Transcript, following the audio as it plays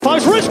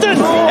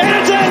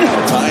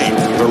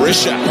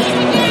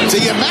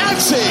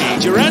Diamante.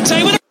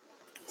 Durante with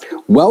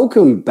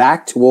Welcome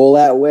back to All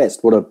Out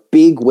West. What a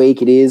big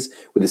week it is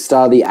with the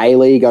start of the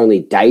A-League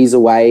only days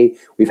away.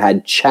 We've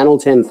had Channel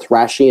 10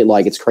 thrashing it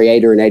like its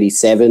creator in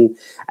 87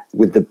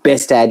 with the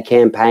best ad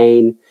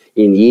campaign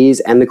in years.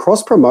 And the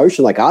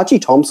cross-promotion, like Archie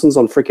Thompson's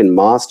on freaking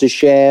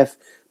MasterChef.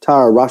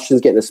 Tara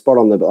Rushton's getting a spot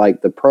on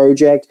the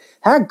project.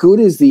 How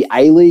good is the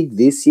A-League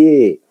this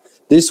year?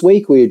 This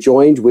week we are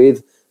joined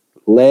with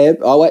Leb.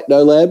 Oh, wait,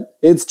 no Leb.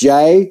 It's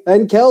Jay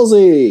and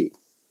Kelsey.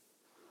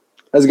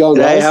 How's it going,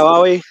 guys? Hey, how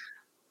are we?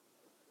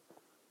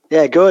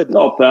 Yeah, good.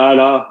 Not bad.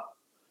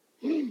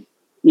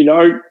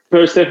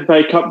 First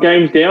FFA Cup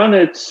games down.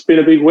 It's been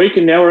a big week,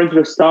 and now we're into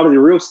the start of the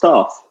real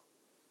stuff.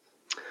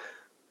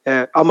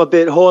 Yeah, I'm a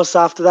bit hoarse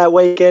after that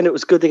weekend. It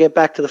was good to get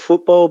back to the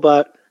football,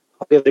 but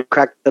I'll be able to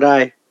crack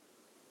today.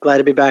 Glad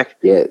to be back.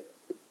 Yeah,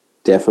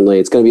 definitely.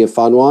 It's going to be a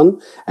fun one.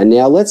 And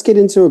now let's get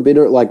into a bit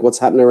of like what's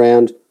happening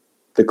around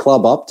the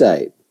club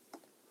update.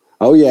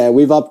 Oh, yeah,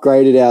 we've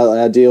upgraded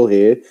our deal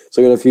here.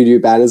 So we've got a few new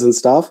banners and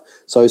stuff.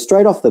 So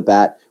straight off the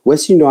bat,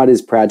 Western United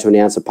is proud to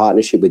announce a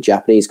partnership with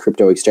Japanese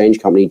crypto exchange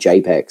company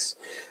JPEX,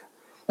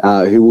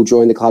 who will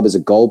join the club as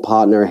a gold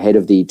partner ahead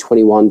of the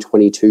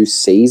 21-22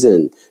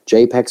 season.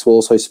 JPEX will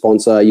also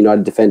sponsor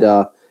United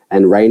defender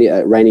and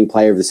reigning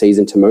player of the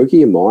season,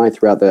 Tomoki Imai,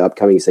 throughout the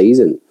upcoming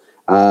season.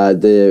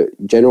 The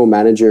general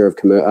manager of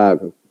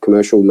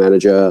commercial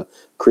manager,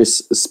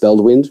 Chris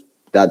Speldwind,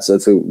 that's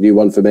a new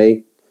one for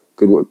me.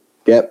 Good work.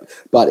 Yep,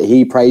 but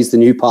he praised the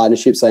new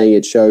partnership, saying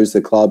it shows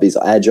the club is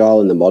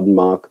agile in the modern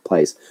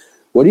marketplace.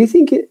 What do you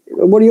think?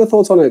 What are your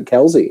thoughts on it,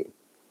 Kelsey?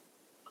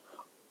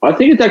 I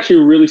think it's actually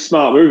a really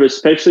smart move,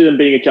 especially them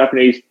being a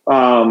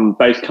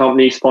Japanese-based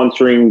company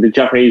sponsoring the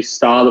Japanese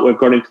star that we've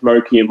got in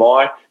Tomoki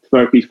Imai.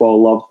 Tomoki's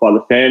well loved by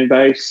the fan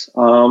base.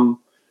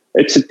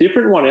 It's a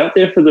different one out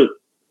there for the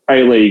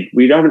A-League.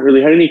 We haven't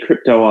really had any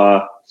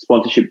crypto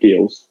sponsorship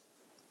deals.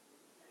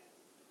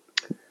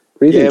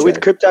 Yeah,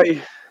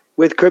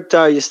 with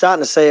crypto, you're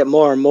starting to see it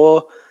more and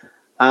more.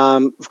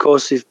 Of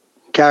course, with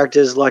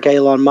characters like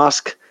Elon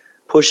Musk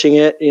pushing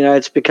it,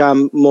 it's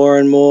become more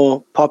and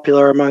more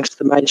popular amongst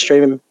the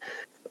mainstream,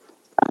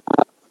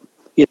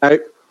 I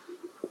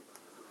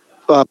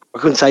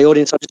couldn't say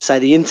audience, I'd just say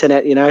the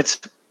internet, it's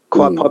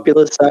quite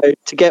popular. So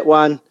to get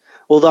one,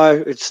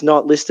 although it's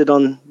not listed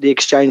on the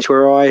exchange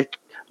where I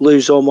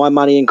lose all my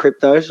money in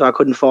crypto, so I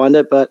couldn't find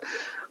it, but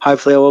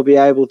hopefully I will be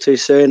able to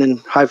soon, and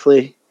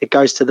hopefully it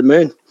goes to the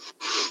moon.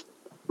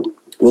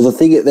 Well,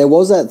 there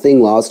was that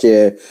thing last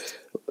year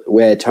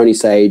where Tony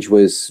Sage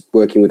was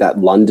working with that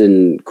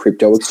London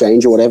crypto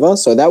exchange or whatever.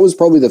 So that was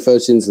probably the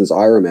first instance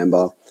I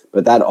remember,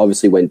 but that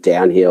obviously went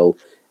downhill,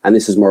 and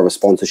this is more of a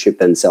sponsorship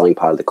than selling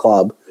part of the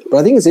club. But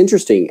I think it's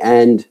interesting,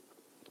 and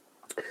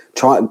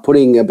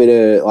putting a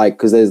bit of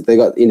because they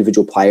got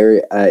individual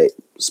player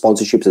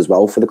sponsorships as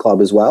well for the club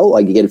as well.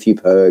 Like you get a few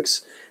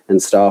perks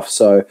and stuff.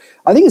 So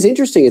I think it's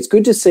interesting. It's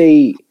good to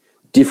see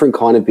different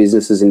kind of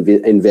businesses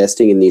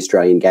investing in the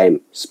Australian game,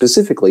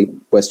 specifically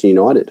Western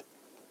United.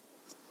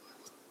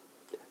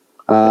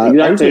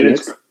 Exactly.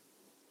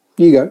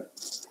 You go.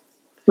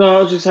 No,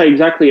 I was just saying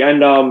exactly.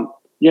 And,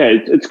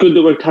 it's good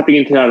that we're tapping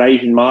into that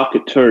Asian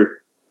market too.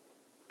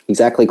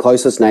 Exactly.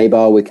 Closest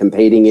neighbour. We're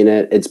competing in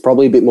it. It's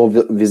probably a bit more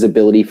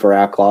visibility for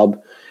our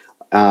club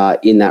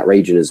in that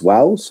region as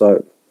well.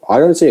 So I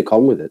don't see a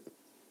con with it.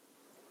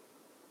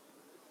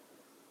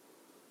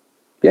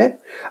 Yeah.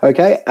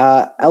 Okay.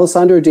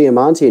 Alessandro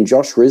Diamante and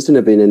Josh Risdon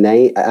have been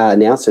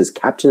announced as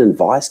captain and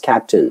vice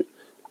captain.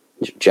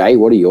 Jay,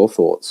 what are your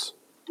thoughts?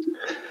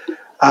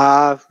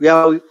 I'm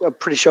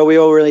pretty sure we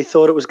all really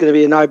thought it was going to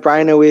be a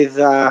no-brainer with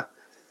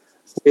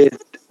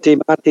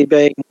Diamante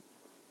being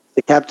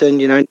the captain,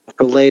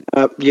 natural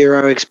leader,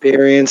 Euro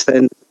experience,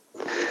 and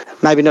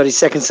maybe not his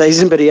second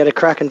season, but he had a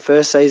cracking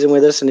first season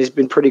with us and he's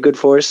been pretty good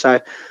for us. So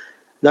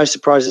no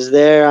surprises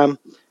there. I'm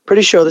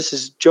pretty sure this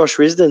is Josh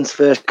Risdon's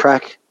first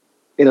crack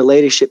in a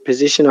leadership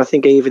position. I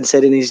think he even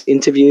said in his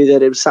interview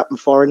that it was something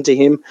foreign to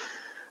him.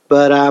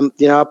 But,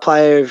 a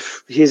player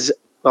of his,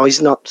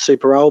 he's not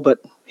super old, but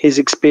his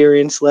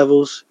experience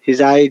levels,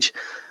 his age,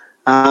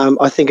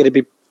 I think it'd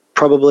be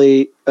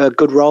probably a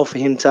good role for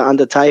him to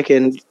undertake,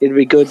 and it'd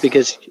be good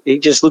because he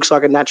just looks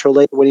like a natural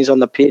leader when he's on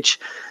the pitch.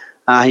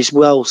 He's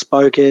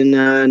well-spoken,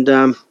 and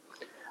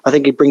I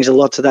think he brings a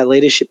lot to that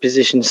leadership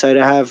position. So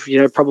to have,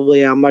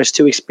 probably our most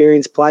two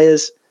experienced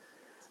players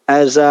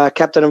as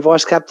captain and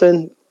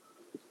vice-captain,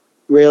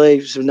 really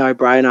it's a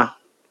no-brainer.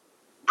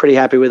 Pretty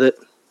happy with it.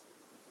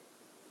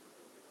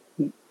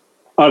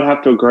 I'd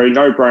have to agree.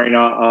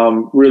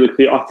 No-brainer. Really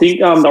clear. I think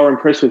they were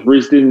impressed with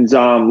Risdon's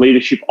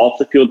leadership off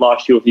the field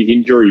last year with his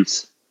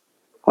injuries.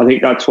 I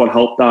think that's what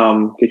helped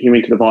get him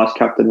into the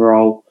vice-captain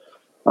role.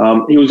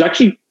 He was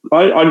actually –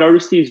 I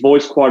noticed his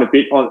voice quite a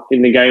bit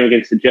in the game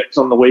against the Jets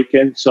on the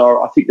weekend,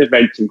 so I think they've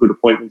made some good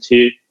appointments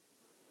here.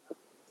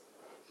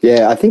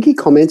 Yeah, I think he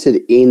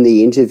commented in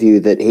the interview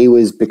that he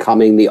was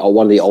becoming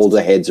one of the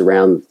older heads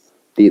around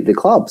the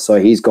club. So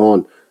he's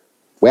gone,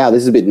 wow,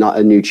 this is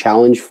a new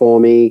challenge for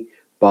me,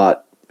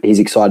 but he's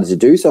excited to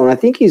do so. And I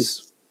think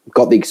he's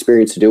got the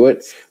experience to do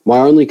it. My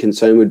only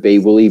concern would be,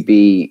 will he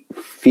be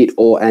fit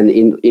and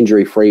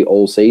injury free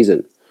all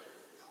season?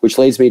 Which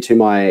leads me to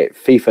my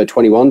FIFA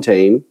 21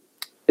 team.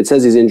 It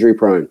says he's injury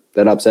prone.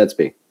 That upsets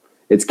me.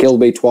 It's killed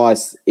me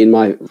twice in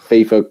my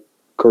FIFA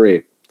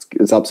career.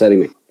 It's upsetting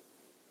me.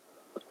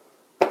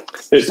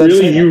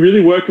 You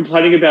really were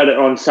complaining about it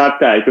on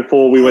Saturday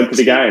before we went to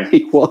the game.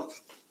 He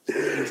was.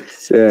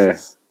 Yeah.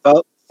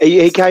 Well,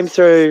 he came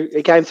through.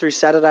 He came through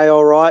Saturday,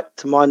 all right,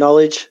 to my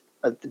knowledge.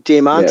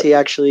 Diamante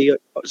actually,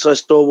 so I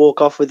saw walk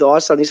off with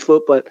ice on his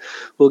foot, but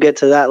we'll get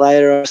to that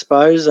later, I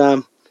suppose.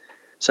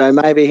 So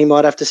maybe he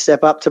might have to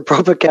step up to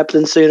proper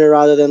captain sooner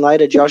rather than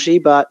later,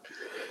 Joshy. But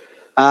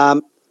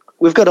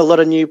we've got a lot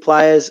of new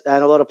players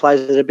and a lot of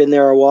players that have been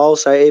there a while.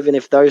 So even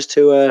if those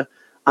two are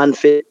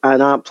unfit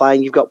and aren't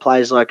playing, you've got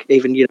players like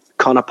even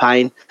Connor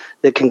Payne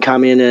that can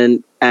come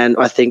in and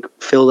I think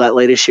fill that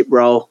leadership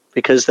role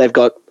because they've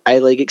got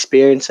A-League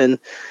experience and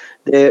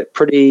they're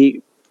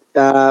pretty,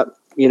 they're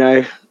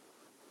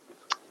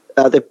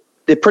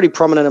pretty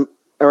prominent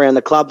around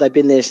the club. They've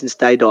been there since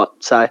day dot.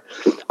 So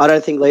I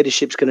don't think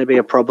leadership's going to be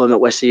a problem at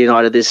Western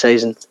United this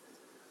season.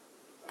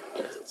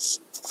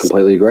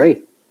 Completely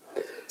agree.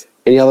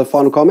 Any other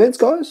final comments,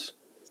 guys?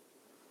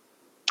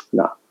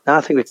 No,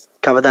 I think we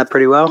covered that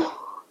pretty well.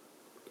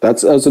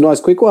 That was a nice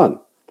quick one.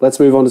 Let's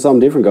move on to something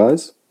different,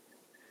 guys.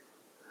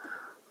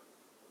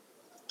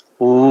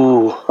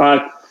 Ooh.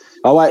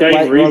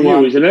 Wait,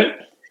 review, isn't it?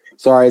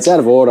 Sorry, it's out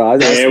of order.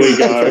 There we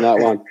go. That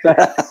one.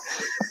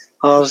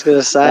 I was going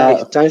to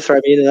say, don't throw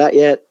me into that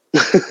yet.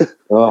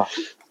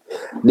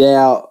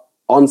 Now,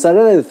 on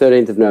Saturday the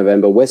 13th of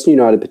November, Western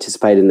United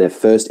participated in their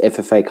first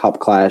FFA Cup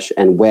clash,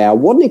 and wow,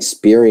 what an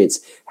experience.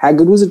 How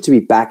good was it to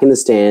be back in the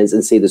stands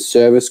and see the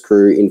service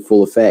crew in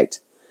full effect?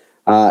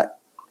 I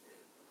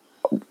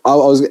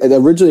was going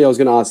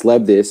to ask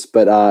Leb this,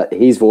 but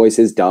his voice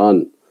is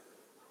done.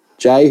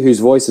 Jay, whose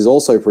voice is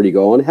also pretty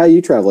gone, how are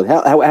you travelling?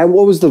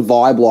 What was the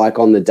vibe like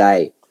on the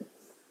day?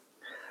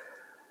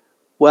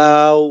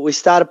 Well, we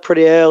started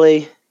pretty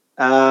early.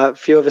 A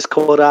few of us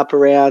caught up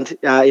around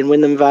in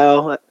Wyndham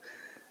Vale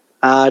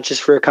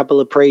just for a couple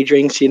of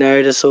pre-drinks,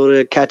 to sort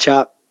of catch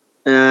up.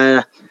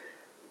 So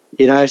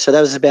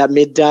that was about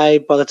midday.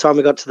 By the time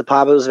we got to the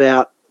pub, it was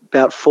about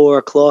 4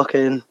 o'clock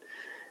and,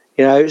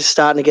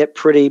 starting to get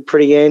pretty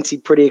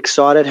antsy, pretty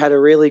excited. Had a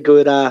really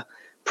good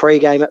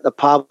pre-game at the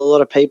pub. A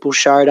lot of people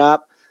showed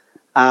up.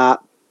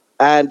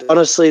 And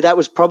honestly, that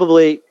was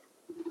probably,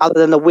 other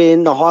than the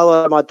win, the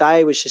highlight of my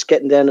day was just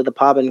getting down to the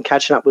pub and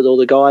catching up with all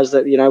the guys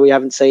that, we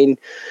haven't seen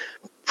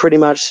pretty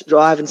much.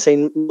 I haven't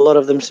seen a lot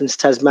of them since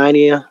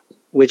Tasmania,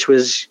 which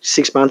was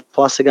 6 months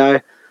plus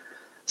ago.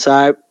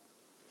 So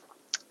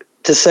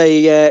to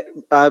see,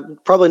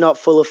 probably not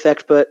full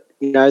effect, but,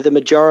 the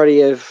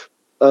majority of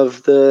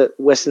the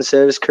Western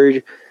Service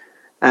crew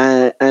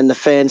and the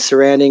fans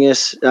surrounding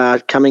us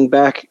coming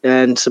back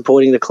and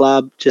supporting the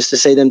club, just to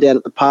see them down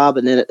at the pub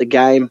and then at the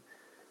game.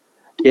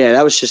 Yeah,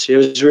 it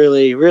was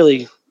really,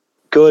 really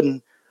good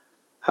and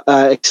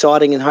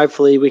exciting, and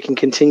hopefully we can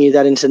continue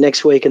that into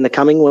next week and the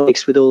coming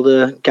weeks with all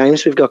the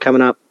games we've got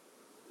coming up.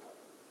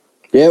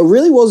 Yeah, it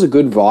really was a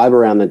good vibe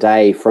around the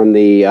day, from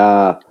the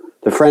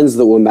friends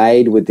that were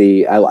made with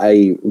the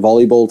LA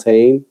volleyball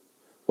team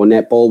or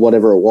netball,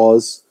 whatever it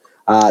was,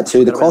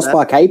 to the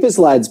Crossbar Capers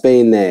lads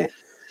being there.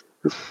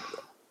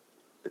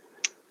 It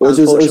was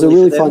a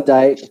really fun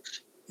day.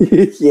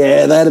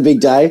 Yeah, they had a big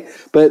day,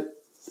 but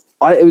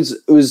it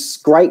was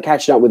great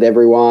catching up with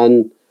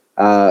everyone.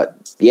 I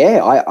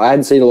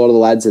hadn't seen a lot of the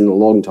lads in a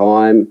long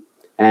time,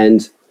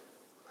 and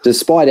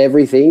despite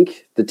everything,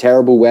 the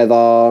terrible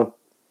weather,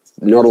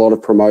 not a lot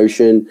of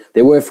promotion,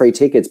 there were free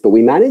tickets, but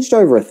we managed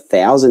over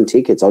 1,000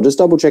 tickets. I'll just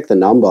double check the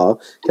number,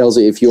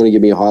 Kelsey, if you want to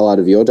give me a highlight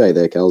of your day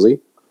there, Kelsey.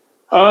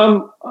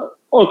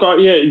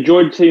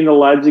 Enjoyed seeing the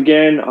lads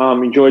again.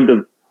 Enjoyed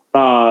the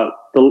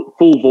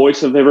full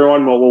voice of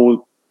everyone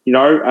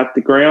at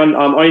the ground.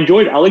 I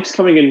enjoyed Alex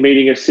coming and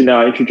meeting us and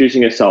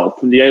introducing herself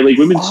from the A-League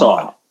women's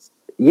side.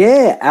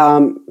 Yeah,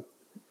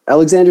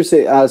 Alexandra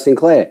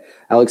Sinclair.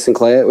 Alex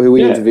Sinclair, who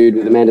we interviewed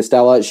with Amanda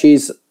Stella.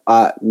 She's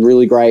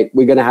really great.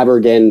 We're going to have her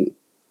again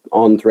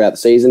on throughout the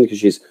season because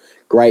she's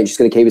great. She's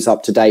going to keep us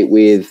up to date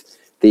with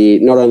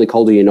not only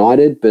Calder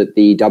United, but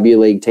the W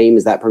League team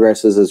as that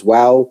progresses as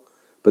well.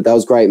 But that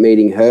was great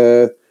meeting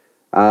her.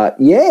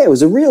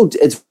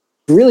 It's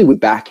really we're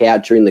back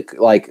out during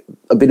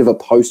a bit of a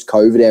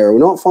post-COVID era. We're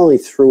not finally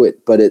through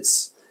it, but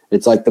it's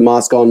like the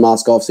mask on,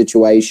 mask off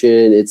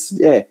situation. It's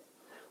a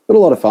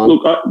lot of fun.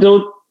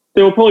 Look,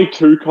 there were probably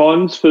two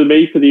cons for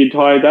me for the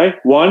entire day.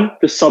 One,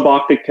 the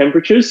subarctic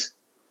temperatures.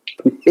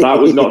 That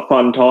was not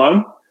fun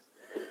time.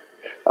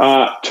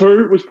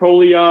 Two was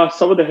probably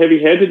some of the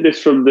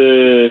heavy-handedness from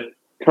the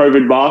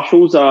COVID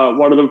marshals.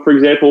 One of them, for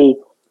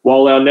example,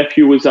 while our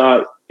nephew was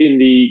going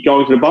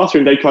to the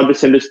bathroom, they tried to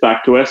send us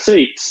back to our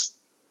seats.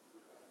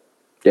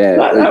 Yeah,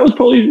 that was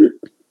probably.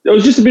 It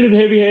was just a bit of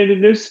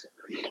heavy-handedness.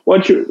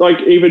 Once you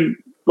even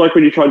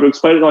when you tried to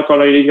explain it, I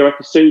know you need to go back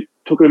to seat.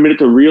 Took it a minute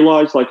to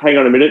realise, hang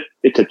on a minute,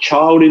 it's a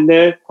child in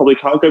there. Probably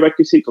can't go back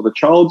to seat till the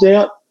child's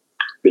out.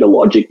 bit of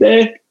logic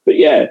there. But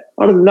yeah,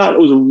 other than that, it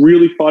was a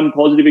really fun,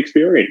 positive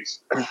experience.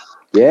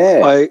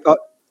 Yeah. I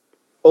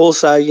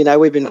also,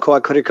 we've been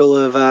quite critical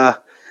of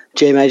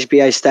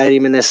GMHBA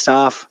Stadium and their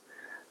staff.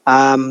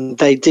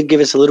 They did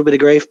give us a little bit of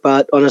grief,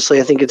 but honestly,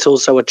 I think it's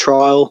also a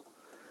trial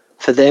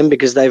for them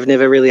because they haven't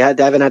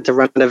had to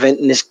run an event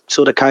in this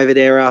sort of COVID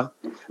era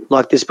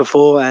like this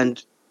before.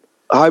 And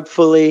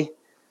hopefully,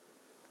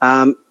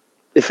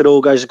 if it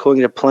all goes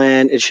according to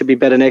plan, it should be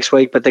better next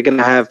week, but they're going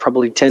to have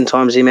probably 10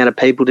 times the amount of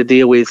people to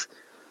deal with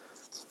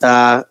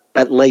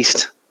at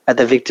least at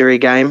the Victory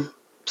game.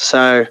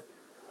 So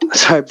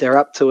let's hope they're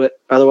up to it.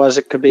 Otherwise,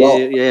 it could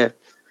be,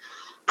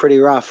 pretty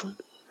rough.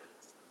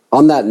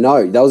 On that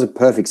note, that was a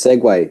perfect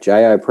segue,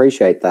 Jay. I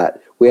appreciate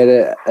that. We had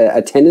an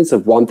attendance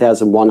of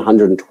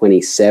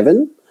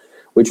 1,127,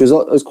 which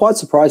was quite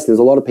surprising. There's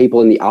a lot of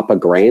people in the upper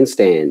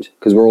grandstand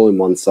because we're all in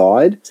one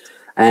side.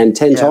 And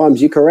 10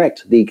 times, you're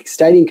correct. The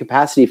stadium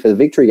capacity for the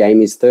Victory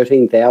game is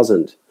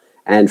 13,000.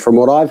 And from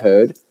what I've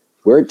heard,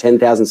 we're at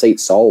 10,000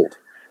 seats sold.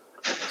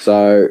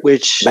 So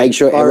make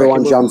sure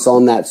everyone jumps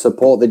on that.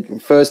 Support the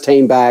first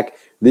team back.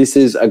 This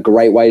is a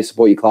great way to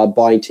support your club.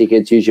 Buying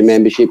tickets, use your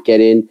membership, get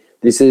in.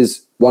 This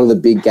is one of the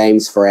big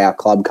games for our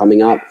club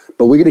coming up.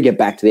 But we're going to get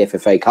back to the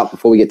FFA Cup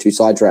before we get too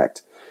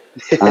sidetracked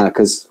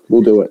because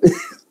we'll do it.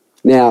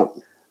 Now,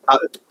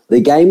 the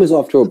game was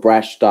off to a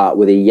brash start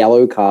with a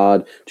yellow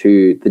card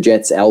to the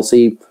Jets'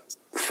 Elsie,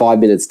 5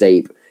 minutes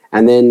deep,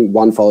 and then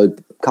one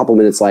followed a couple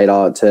minutes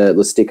later to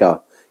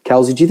Lustica.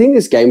 Kelsey, do you think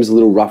this game was a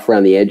little rough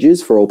around the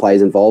edges for all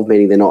players involved,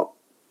 meaning they're not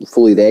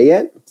fully there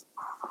yet?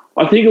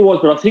 I think it was,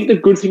 but I think the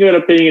good thing about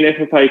it being an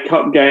FFA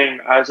Cup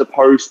game as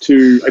opposed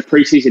to a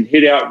preseason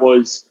hit-out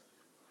was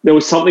there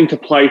was something to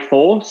play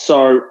for.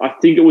 So I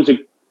think it was a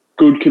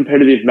good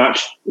competitive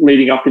match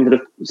leading up into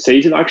the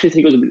season. I actually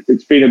think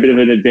it's been a bit of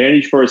an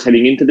advantage for us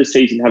heading into the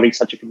season having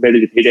such a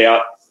competitive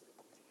hit-out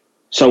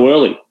so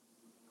early.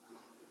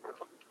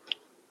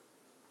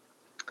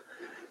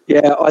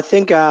 Yeah, I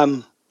think,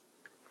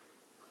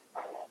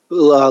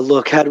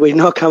 look, had we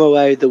not come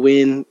away with the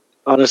win,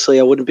 honestly,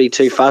 I wouldn't be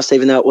too fussed,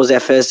 even though it was our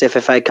first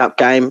FFA Cup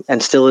game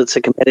and still it's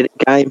a competitive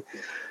game.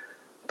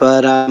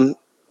 But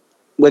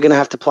we're going to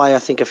have to play, I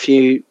think,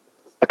 a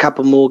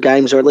couple more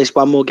games or at least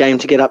one more game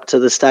to get up to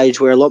the stage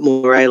where a lot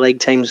more A-League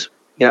teams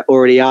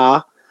already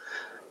are.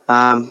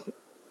 And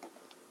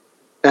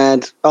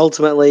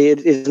ultimately, it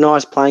is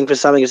nice playing for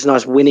something. It's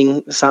nice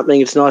winning something.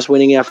 It's nice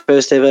winning our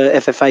first ever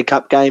FFA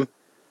Cup game.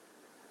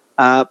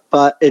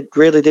 But it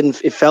really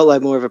didn't – it felt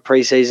like more of a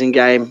preseason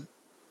game.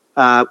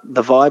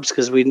 The vibes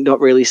because we've not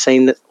really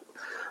seen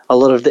a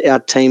lot of our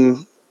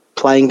team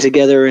playing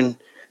together and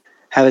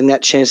having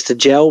that chance to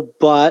gel.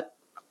 But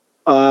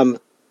a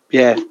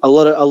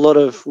lot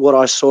of what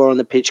I saw on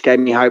the pitch gave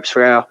me hopes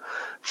for our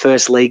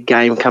first league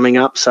game coming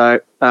up. So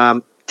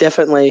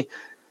definitely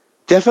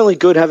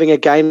good having a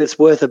game that's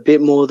worth a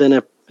bit more than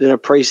a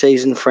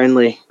preseason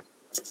friendly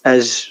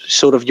as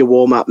sort of your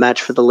warm up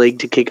match for the league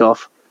to kick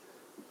off.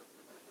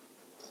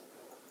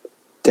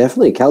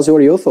 Definitely, Kelsey. What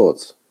are your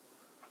thoughts?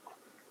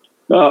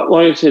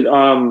 Like I said, as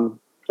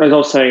I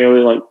was saying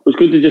earlier, it was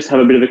good to just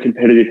have a bit of a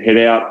competitive head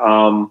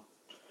out.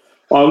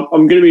 I'm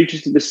going to be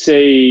interested to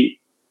see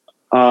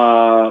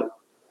the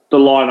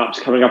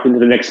lineups coming up into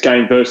the next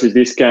game versus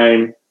this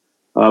game.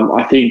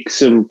 I think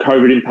some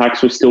COVID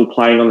impacts were still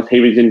playing on the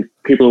teams and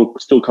people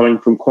still coming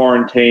from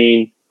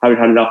quarantine, haven't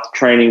had enough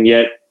training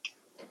yet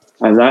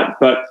and that.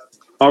 But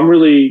I'm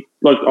really,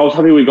 I was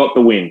happy we got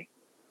the win.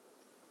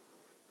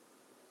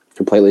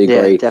 Completely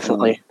agree. Yeah,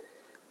 definitely.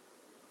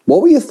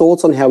 What were your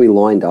thoughts on how we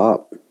lined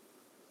up?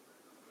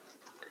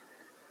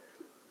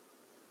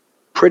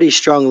 Pretty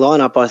strong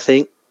lineup, I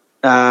think.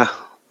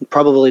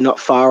 Probably not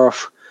far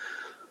off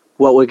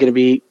what we're going to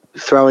be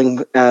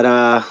throwing at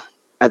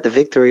the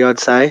Victory, I'd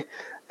say.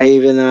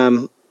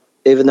 Even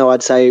though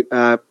I'd say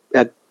our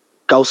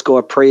goal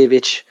scorer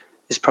Prijovic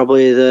is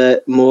probably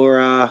the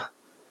more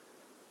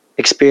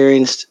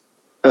experienced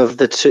of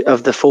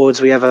the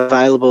forwards we have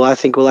available. I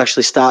think we'll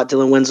actually start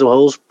Dylan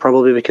Wenzel-Halls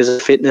probably because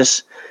of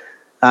fitness.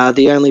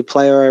 The only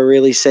player I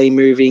really see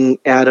moving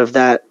out of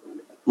that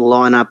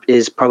lineup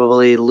is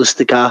probably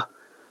Lustica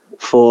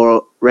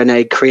for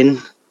Rene Krin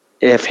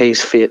if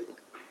he's fit.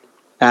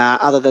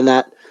 Other than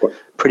that,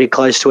 pretty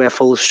close to our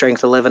full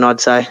strength 11, I'd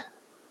say.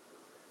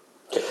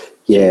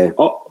 Yeah.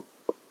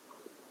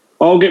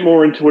 I'll get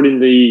more into it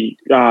in the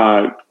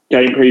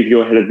game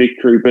preview ahead of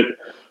Victory, but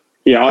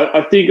yeah,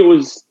 I think it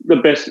was the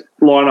best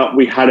lineup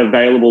we had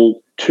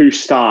available to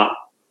start.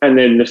 And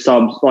then the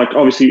subs,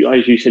 obviously,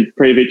 as you said,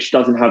 Prijovic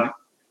doesn't have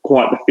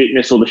quite the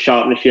fitness or the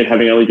sharpness yet,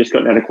 having only just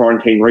gotten out of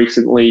quarantine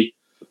recently.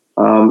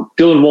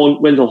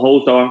 Dylan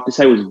Wenzel-Halls, though, I have to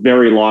say, was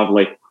very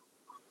lively.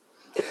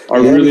 I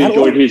really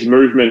enjoyed his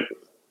movement.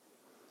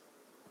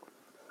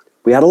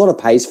 We had a lot of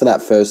pace for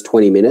that first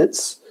 20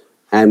 minutes,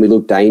 and we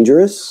looked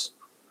dangerous.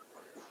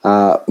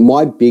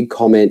 My big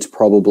comment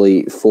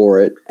probably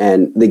for it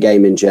and the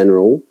game in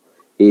general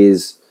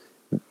is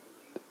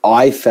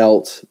I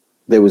felt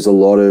there was a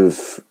lot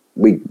of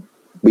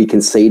we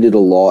conceded a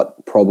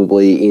lot,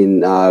 probably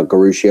in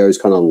Garuccio's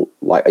kind of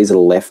like, is it a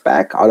left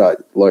back? I don't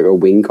like a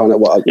wing kind of.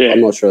 Well, Yeah.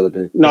 I'm not sure.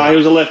 No, he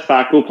was a left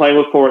back. We were playing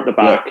with 4 at the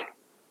back.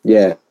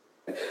 Yeah.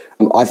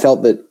 I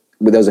felt that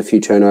there was a few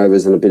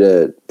turnovers and a bit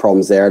of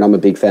problems there, and I'm a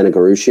big fan of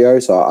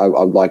Garuccio, so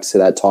I'd like to see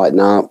that tighten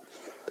up.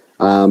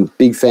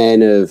 Big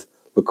fan of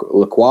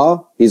Lacroix.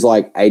 He's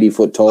like 80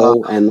 foot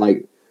tall, and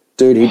like,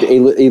 dude, he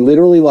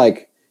literally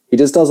like he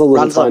just does a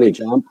little tiny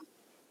jump,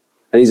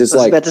 and he's just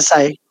like. I was about to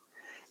say,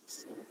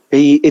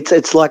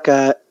 it's like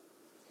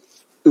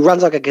he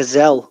runs like a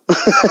gazelle.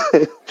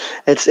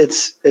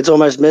 it's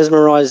almost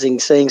mesmerizing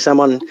seeing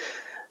someone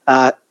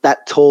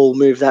that tall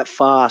move that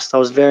fast. I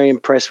was very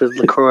impressed with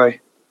Lacroix,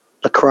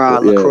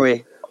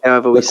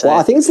 however we say it.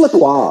 I think it's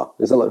Lacroix.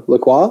 Is it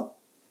Lacroix?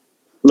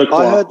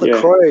 I heard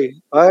Lacroix. Yeah.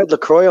 I heard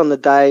Lacroix on the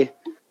day,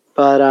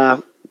 but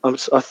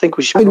I think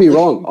we should. I could be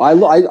wrong. I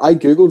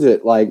googled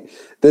it. Like,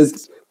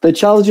 they're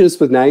challenging us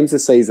with names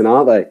this season,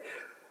 aren't they?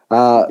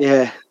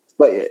 Yeah.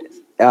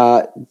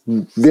 But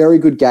very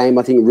good game.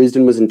 I think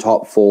Risdon was in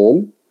top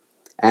form,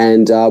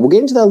 and we'll get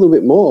into that a little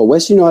bit more.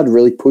 West United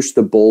really pushed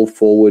the ball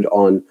forward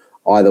on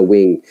either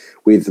wing,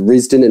 with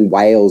Risdon and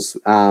Wales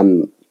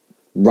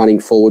running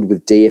forward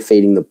with Dia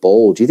feeding the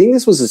ball. Do you think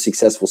this was a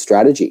successful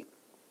strategy?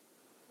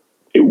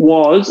 It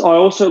was. I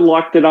also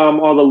liked that either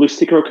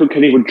Lustica or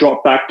Kilkenny would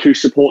drop back to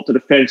support the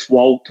defence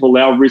to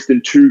allow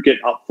Risdon to get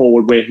up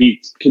forward where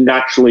he can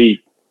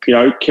naturally,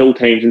 kill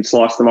teams and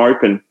slice them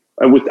open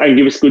and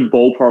give us good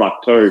ball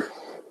product too.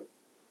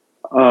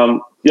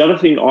 The other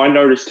thing I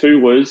noticed too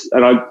was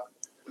it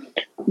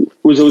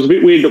was a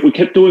bit weird that we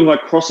kept doing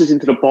like crosses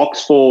into the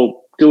box for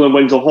Dylan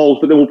Wenzel-Halls,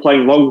 but then we're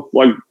playing long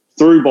like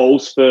through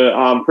balls for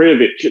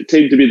Prijovic. It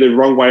seemed to be the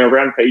wrong way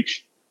around for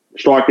each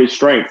striker's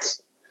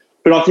strengths.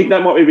 But I think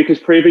that might be because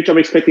Prijovic I'm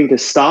expecting to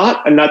start,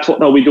 and that's what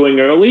they'll be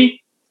doing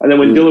early. And then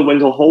when Dylan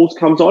Wenzel-Halls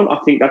comes on, I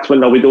think that's when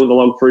they'll be doing the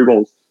long through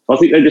balls. So I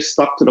think they just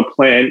stuck to the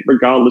plan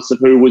regardless of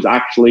who was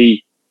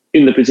actually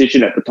in the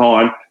position at the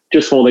time,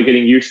 just while they're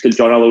getting used to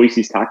John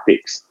Aloisi's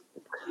tactics.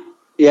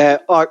 Yeah,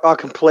 I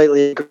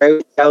completely agree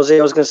with Elsie.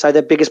 I was going to say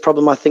the biggest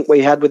problem I think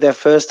we had with our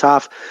first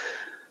half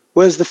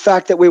was the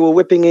fact that we were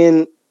whipping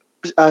in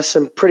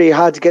some pretty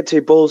hard to get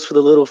to balls for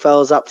the little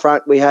fellas up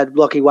front. We had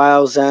Lockie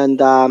Wales and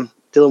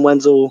Dylan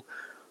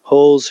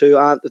Wenzel-Halls, who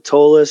aren't the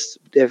tallest.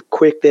 They're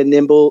quick, they're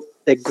nimble,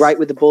 they're great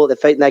with the ball at their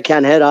feet, and they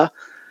can header.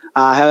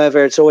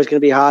 However, it's always going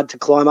to be hard to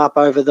climb up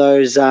over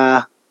those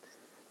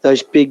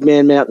big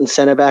man mountain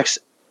centre backs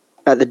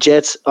at the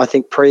Jets. I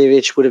think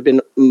Prijovic would have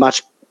been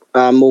much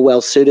more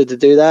well suited to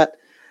do that.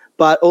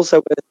 But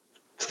also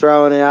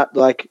throwing out,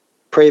 like,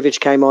 Prijovic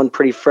came on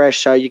pretty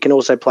fresh, so you can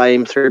also play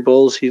him through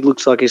balls. He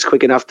looks like he's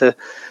quick enough to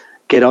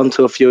get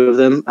onto a few of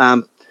them.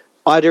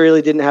 I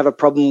really didn't have a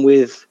problem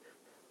with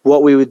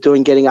what we were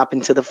doing getting up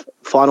into the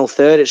final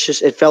third.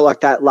 It felt like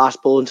that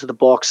last ball into the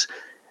box,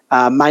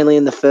 mainly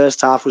in the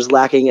first half, was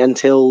lacking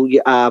until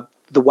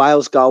the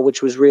Wales goal,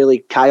 which was really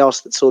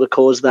chaos that sort of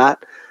caused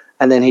that.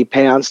 And then he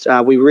pounced.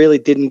 We really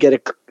didn't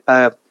get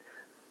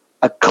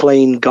a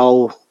clean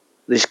goal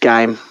this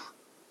game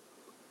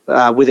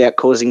without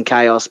causing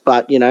chaos.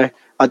 But,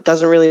 it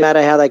doesn't really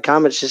matter how they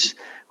come. It's just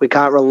we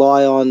can't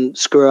rely on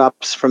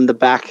screw-ups from the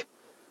back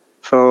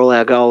for all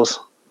our goals.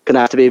 Going to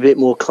have to be a bit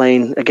more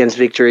clean against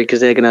Victory because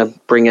they're going to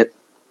bring it.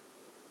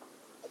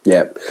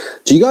 Yeah.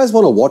 Do you guys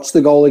want to watch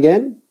the goal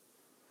again?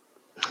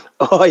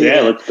 Oh, yeah.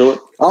 Let's do it.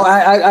 Oh,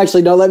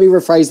 actually, no, let me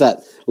rephrase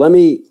that.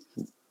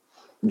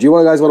 Do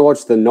you guys want to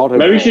watch the not a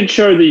Maybe goal? we should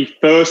show the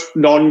first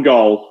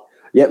non-goal.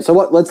 Yep. So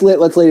let's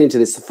lead into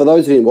this. For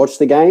those who didn't watch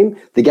the game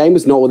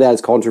was not without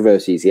its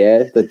controversies.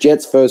 Yeah, the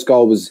Jets' first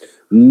goal was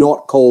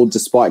not called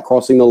despite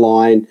crossing the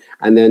line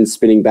and then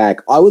spinning back.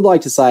 I would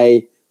like to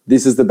say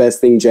this is the best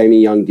thing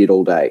Jamie Young did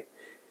all day.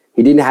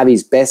 He didn't have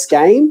his best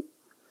game,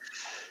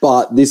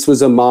 but this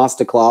was a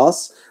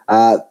masterclass.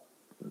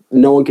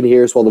 No one can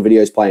hear us while the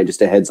video's playing.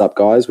 Just a heads up,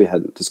 guys. We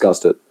hadn't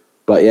discussed it,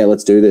 but yeah,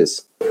 let's do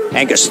this.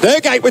 Angus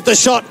Thurgate with the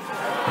shot.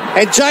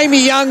 And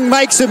Jamie Young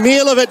makes a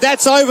meal of it.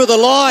 That's over the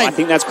line. I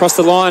think that's crossed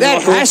the line. That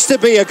Michael. has to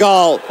be a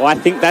goal. Well, I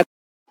think that.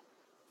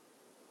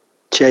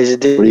 Jeez,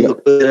 it didn't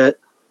look good at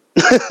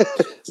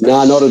it.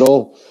 No, not at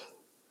all.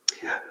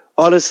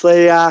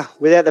 Honestly,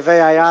 without the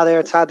VAR there,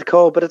 it's hard to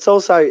call. But it's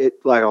also, it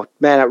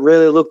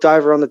really looked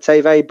over on the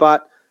TV.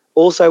 But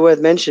also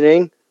worth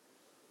mentioning,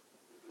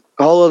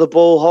 whole of the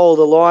ball, whole of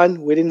the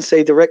line. We didn't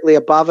see directly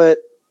above it.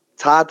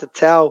 It's hard to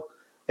tell.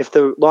 If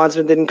the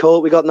linesman didn't call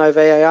it, we got no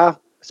VAR.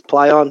 Let's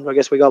play on. I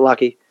guess we got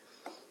lucky.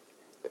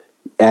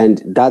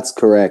 And that's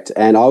correct.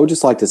 And I would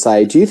just like to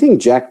say, do you think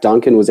Jack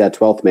Duncan was our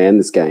 12th man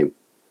this game?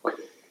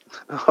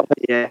 Oh,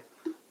 yeah.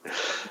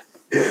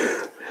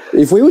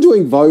 If we were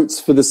doing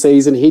votes for the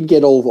season, he'd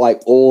get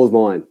all of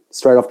mine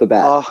straight off the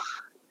bat.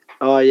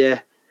 Oh yeah.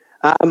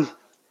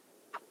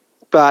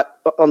 But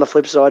on the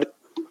flip side,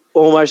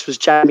 almost was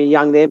Jamie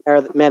Young there,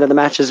 man of the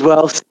match as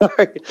well. So,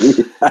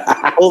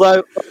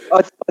 although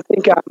I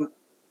think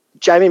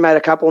Jamie made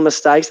a couple of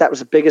mistakes. That was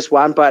the biggest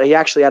one, but he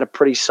actually had a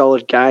pretty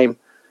solid game.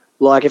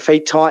 Like, if he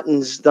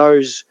tightens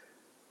those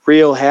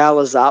real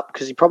howlers up,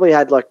 because he probably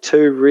had like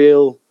 2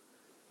 real,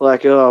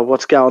 like, oh,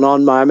 what's going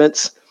on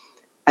moments,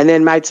 and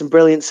then made some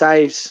brilliant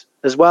saves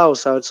as well.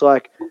 So it's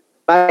like,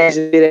 maybe he's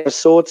a bit out of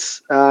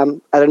sorts at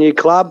a new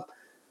club.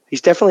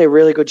 He's definitely a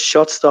really good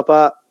shot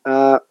stopper.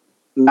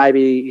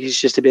 Maybe he's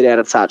just a bit out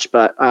of touch,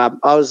 but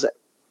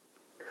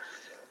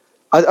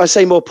I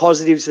see more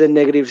positives than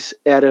negatives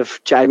out of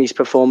Jamie's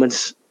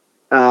performance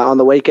on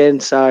the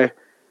weekend. So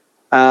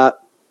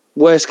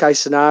worst case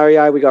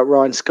scenario, we got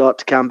Ryan Scott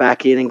to come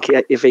back in,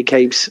 and if he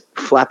keeps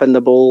flapping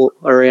the ball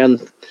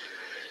around.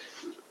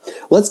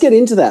 Let's get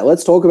into that.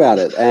 Let's talk about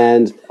it.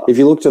 And if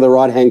you look to the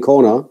right-hand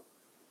corner,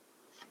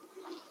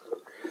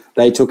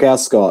 they took our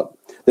Scott.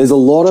 There's a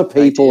lot of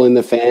people in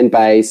the fan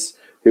base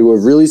who were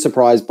really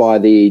surprised by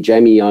the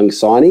Jamie Young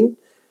signing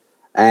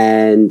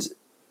and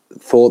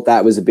thought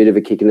that was a bit of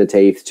a kick in the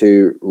teeth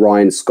to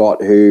Ryan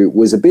Scott, who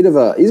was he's a bit of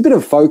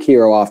a folk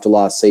hero after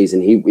last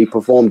season. He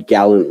performed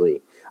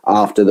gallantly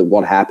after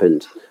what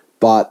happened.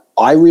 But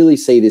I really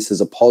see this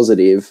as a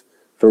positive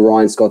for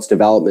Ryan Scott's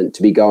development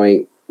to be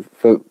going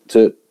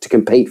to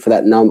compete for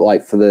that number,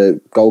 like for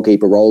the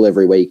goalkeeper role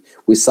every week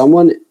with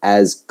someone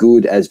as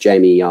good as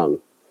Jamie Young.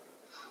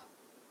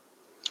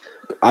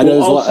 I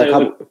know there's a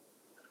couple.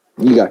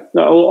 You go.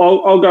 No,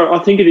 I'll go. I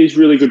think it is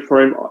really good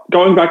for him.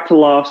 Going back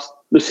to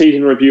the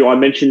season review, I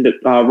mentioned that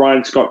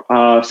Ryan Scott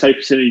save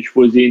percentage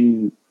was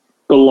in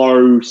the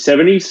low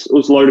 70s. It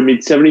was low to mid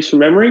 70s from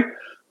memory.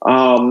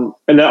 And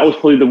that was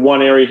probably the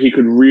one area he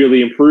could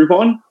really improve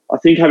on. I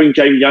think having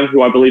Jamie Young,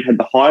 who I believe had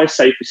the highest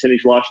save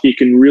percentage last year,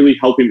 can really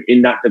help him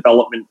in that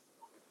development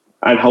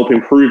and help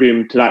improve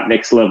him to that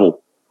next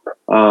level.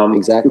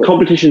 Exactly.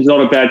 Competition's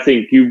not a bad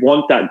thing. You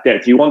want that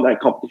depth. You want that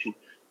competition.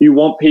 You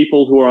want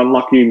people who are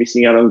unlucky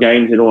missing out on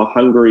games and who are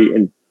hungry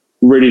and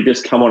ready to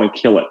just come on and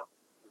kill it.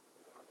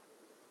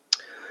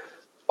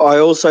 I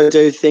also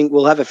do think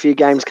we'll have a few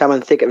games coming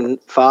thick and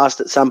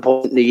fast at some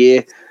point in the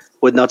year.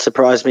 Would not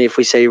surprise me if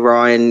we see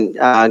Ryan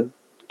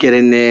get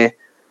in there,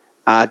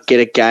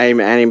 get a game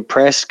and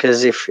impress,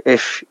 because if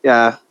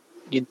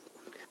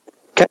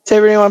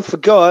everyone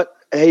forgot,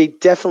 he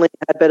definitely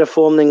had better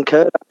form than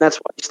Kurt. That's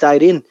why he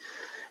stayed in.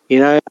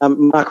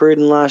 Mark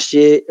Rudin last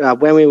year,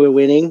 when we were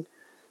winning,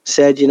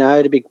 said,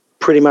 it'd be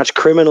pretty much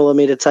criminal of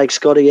me to take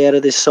Scotty out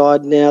of this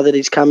side now that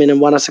he's come in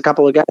and won us a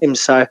couple of games.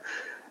 So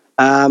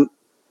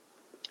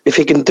if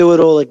he can do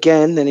it all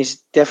again, then he's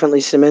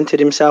definitely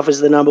cemented himself as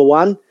the number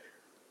one.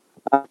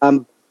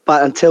 But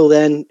until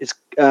then, it's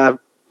the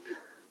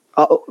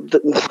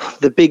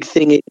big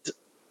thing is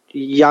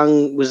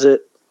Young was at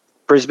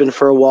Brisbane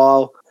for a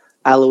while,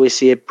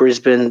 Aloisi at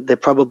Brisbane. They're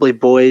probably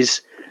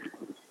boys.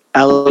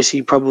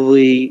 Aloisi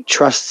probably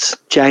trusts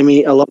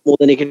Jamie a lot more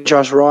than he can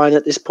trust Ryan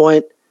at this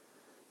point.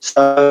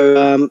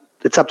 So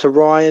it's up to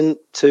Ryan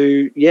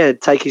to,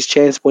 take his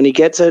chance when he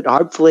gets it.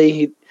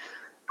 Hopefully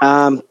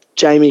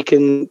Jamie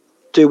can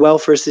do well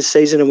for us this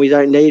season and we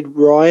don't need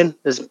Ryan,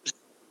 as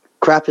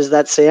crap as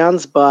that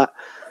sounds. But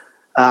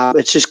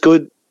it's just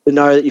good to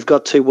know that you've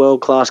got 2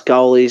 world-class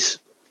goalies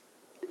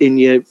in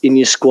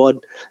your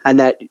squad and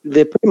that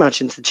they're pretty much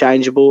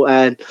interchangeable,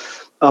 and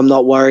I'm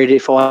not worried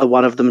if either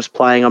one of them's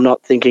playing. I'm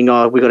not thinking,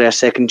 we got our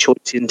second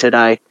choice in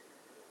today,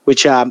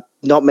 which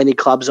not many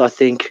clubs, I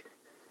think,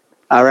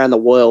 around the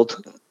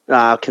world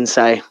can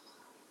say.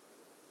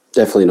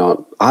 Definitely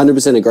not.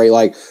 100% agree.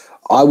 Like,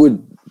 I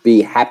would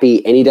be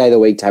happy any day of the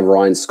week to have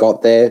Ryan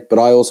Scott there, but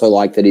I also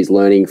like that he's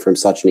learning from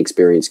such an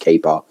experienced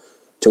keeper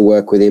to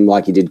work with him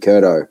like he did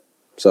Curto.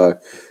 So,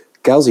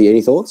 Galsy,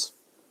 any thoughts?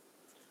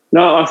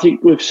 No, I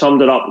think we've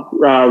summed it up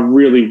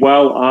really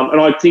well.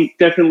 And I think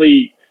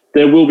definitely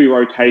there will be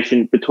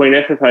rotation between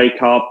FFA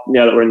Cup,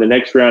 now that we're in the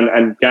next round,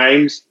 and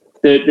games.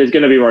 There's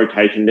going to be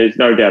rotation. There's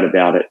no doubt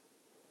about it.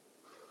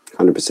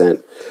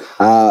 100%.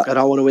 I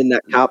don't want to win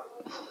that cup.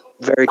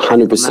 Very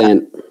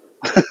 100%.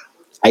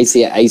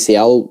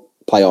 ACL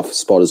playoff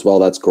spot as well.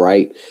 That's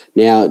great.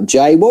 Now,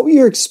 Jay, what were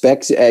your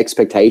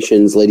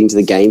expectations leading to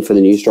the game for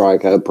the new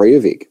striker,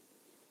 Prijovic?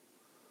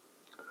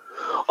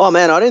 Oh,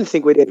 man, I didn't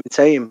think we'd even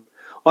see him.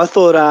 I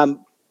thought I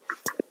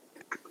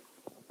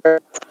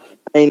don't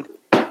think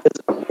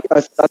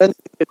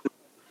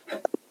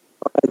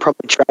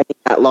probably training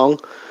that long.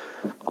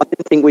 I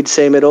didn't think we'd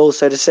see him at all.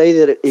 So to see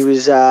that he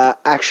was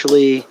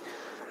actually,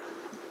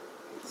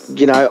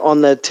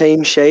 on the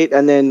team sheet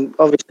and then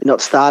obviously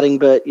not starting,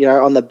 but,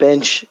 on the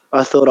bench,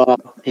 I thought,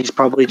 he's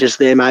probably just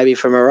there maybe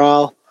for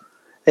morale.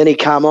 Then he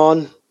come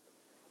on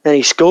and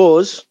he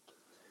scores.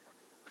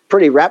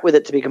 Pretty wrapped with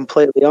it, to be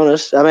completely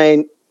honest. I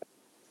mean,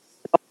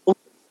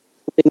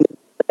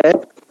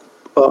 I'd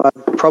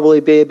probably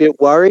be a bit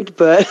worried,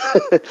 but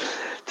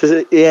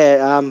to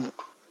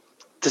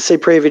see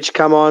Prijovic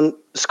come on,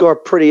 score a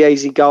pretty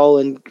easy goal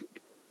and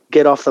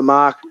get off the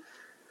mark,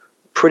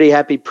 pretty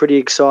happy, pretty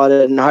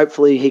excited, and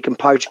hopefully he can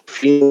poach a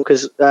few,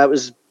 because that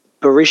was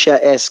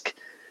Berisha-esque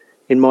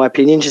in my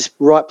opinion. Just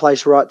right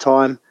place, right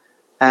time,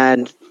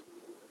 and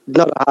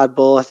not a hard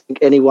ball. I think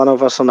any one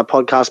of us on the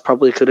podcast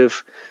probably could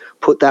have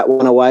put that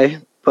one away,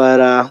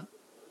 but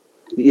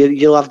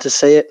you love to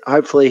see it.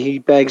 Hopefully he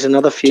bags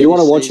another few. Do you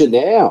want to watch it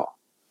now?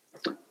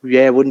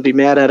 Yeah, wouldn't be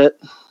mad at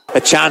it. A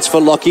chance for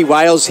Lockie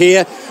Wales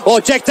here. Oh,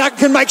 Jack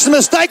Duncan makes a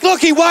mistake.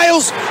 Lockie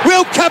Wales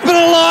will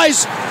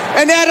capitalise.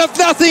 And out of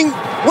nothing,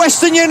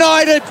 Western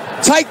United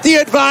take the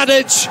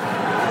advantage.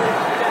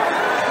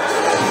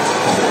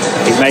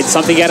 He's made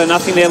something out of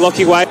nothing there,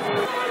 Lockie Wales.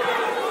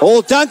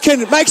 Oh,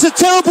 Duncan makes a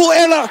terrible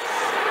error.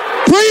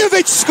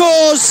 Prijovic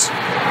scores.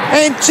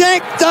 And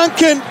Jack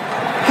Duncan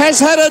has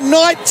had a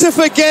night to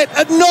forget.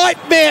 A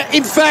nightmare,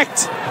 in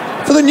fact,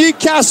 for the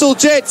Newcastle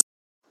Jets.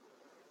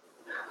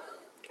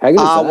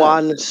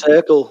 R1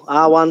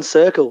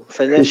 circle,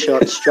 finesse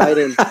shot straight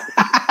in.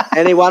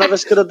 Any one of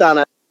us could have done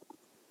it.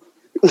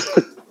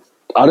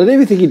 I don't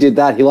even think he did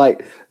that. We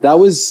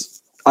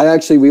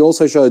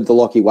also showed the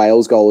Lockie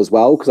Wales goal as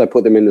well because I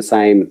put them in the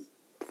same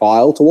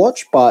file to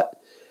watch. But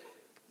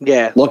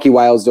yeah, Lockie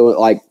Wales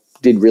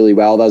did really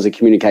well. That was a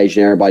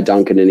communication error by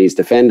Duncan and his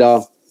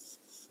defender.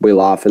 We're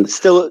laughing.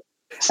 Still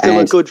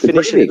a good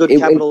finish and a good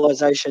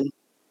capitalisation.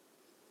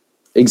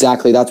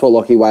 Exactly. That's what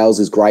Lockie Wales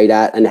is great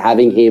at. And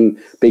having him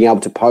being able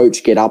to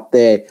poach, get up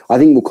there, I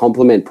think will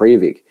complement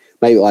Prijovic.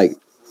 Maybe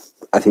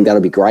I think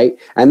that'll be great.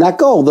 And that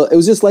goal, it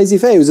was just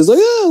laissez-faire. It was just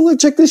look,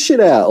 check this shit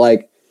out.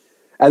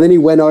 And then he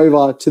went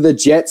over to the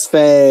Jets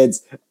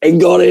fans and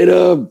got in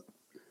him.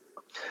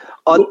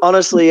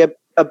 Honestly,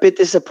 a bit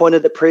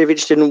disappointed that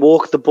Prijovic didn't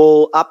walk the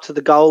ball up to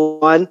the goal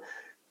line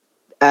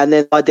and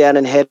then lie down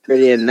and head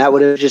it in. That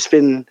would have just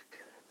been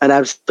an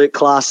absolute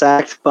class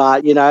act.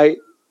 But,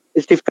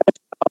 it's different.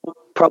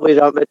 Probably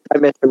don't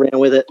mess around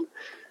with it.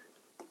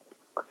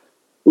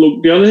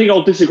 Look, the only thing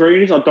I'll disagree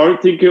with is I don't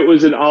think it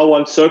was an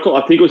R1 circle.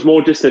 I think it was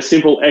more just a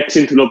simple X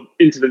into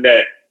the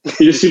net.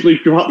 He just simply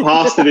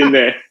passed it in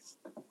there.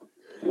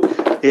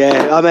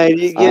 Yeah, I mean,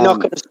 you're not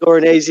going to score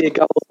an easier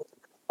goal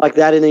like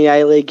that in the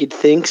A-League, you'd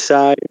think.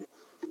 So,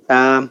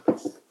 probably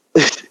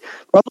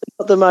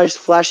not the most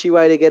flashy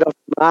way to get off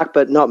the mark,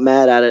 but not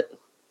mad at it.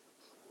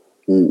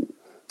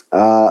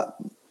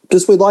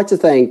 Just we'd like to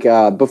thank,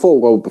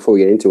 before we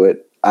get into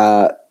it,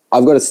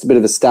 I've got a bit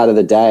of a stat of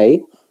the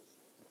day.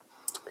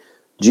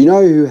 Do you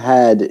know who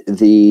had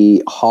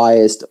the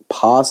highest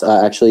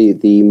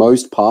the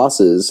most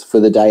passes for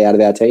the day out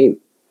of our team?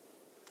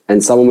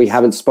 And someone we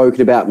haven't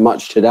spoken about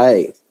much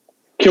today.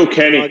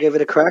 Kilkenny. I'll give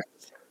it a crack.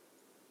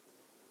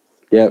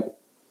 Yep.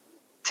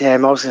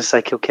 Damn, I was going to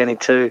say Kilkenny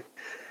too.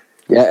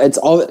 Yeah,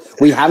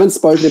 we haven't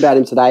spoken about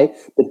him today,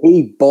 but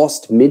he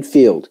bossed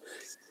midfield.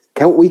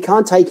 We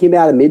can't take him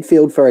out of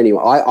midfield for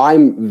anyone.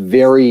 I'm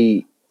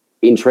very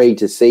intrigued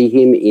to see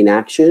him in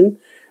action.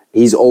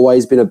 He's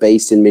always been a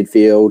beast in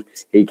midfield.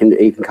 He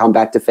can come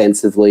back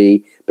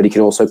defensively, but he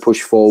can also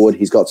push forward.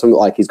 He's got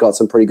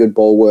some pretty good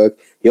ball work.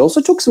 He also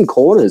took some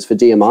corners for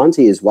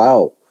Diamanti as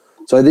well.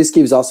 So this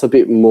gives us a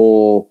bit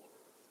more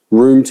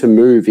room to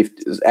move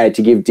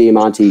to give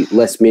Diamanti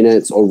less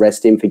minutes or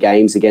rest him for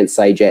games against,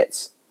 say,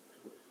 Jets.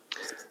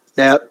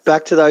 Now,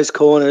 back to those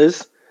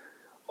corners.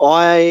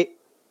 I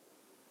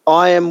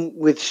am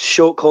with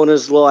short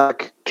corners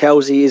like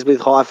Kelsey is with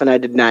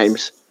hyphenated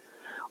names.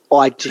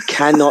 I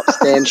cannot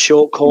stand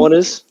short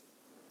corners.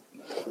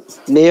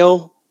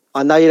 Neil,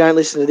 I know you don't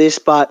listen to this,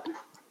 but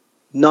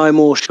no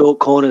more short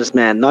corners,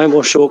 man. No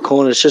more short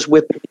corners. Just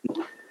whip it.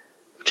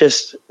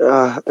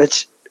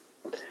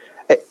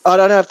 I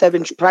don't know if they've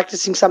been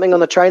practicing something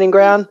on the training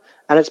ground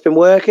and it's been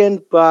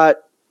working,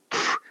 but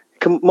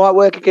it might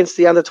work against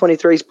the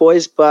under-23s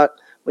boys, but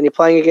when you're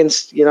playing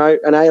against,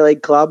 an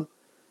A-League club,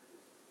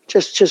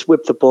 just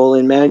whip the ball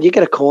in, man. You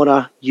get a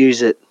corner,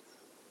 use it.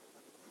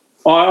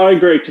 I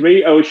agree. To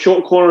me, a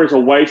short corner is a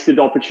wasted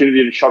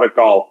opportunity to shot a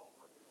goal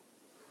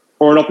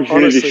or an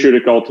opportunity to shoot a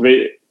goal. To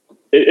me,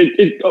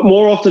 it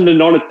more often than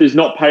not, it does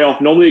not pay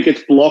off. Normally it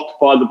gets blocked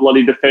by the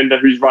bloody defender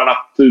who's run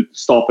up to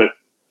stop it.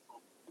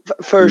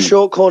 For a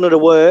short corner to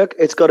work,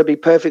 it's got to be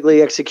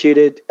perfectly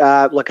executed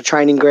like a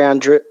training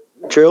ground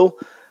drill.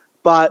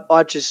 But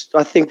I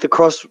think the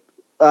cross,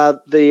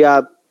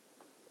 the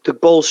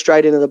ball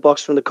straight into the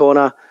box from the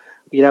corner,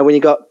 when you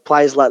got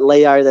players like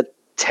Leo that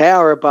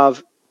tower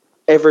above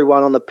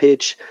everyone on the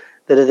pitch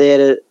that are there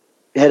to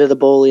header the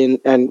ball in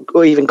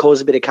or even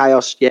cause a bit of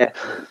chaos, yeah.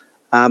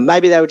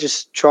 Maybe they were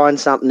just trying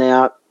something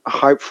out.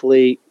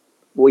 Hopefully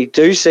we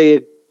do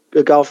see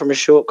a goal from a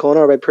short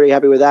corner. I'll be pretty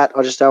happy with that.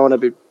 I just don't want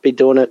to be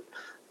doing it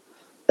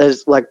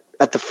as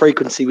at the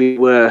frequency we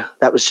were.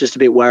 That was just a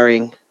bit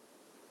worrying.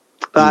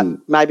 But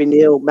maybe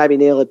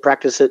Neil had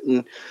practiced it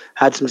and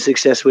had some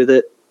success with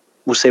it.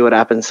 We'll see what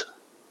happens.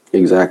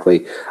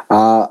 Exactly.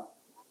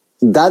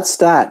 That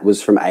stat was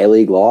from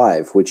A-League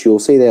Live, which you'll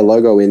see their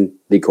logo in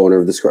the corner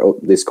of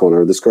this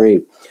corner of the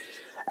screen.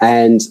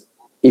 And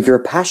if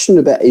you're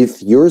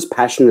as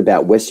passionate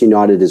about West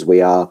United as we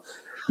are,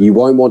 you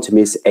won't want to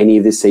miss any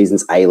of this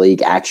season's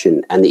A-League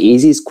action. And the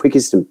easiest,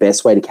 quickest, and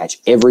best way to catch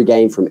every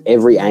game from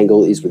every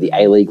angle is with the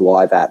A-League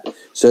Live app.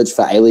 Search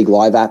for A-League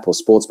Live app or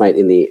Sportsmate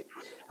in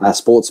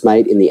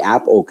the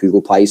app or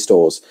Google Play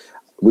stores.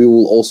 We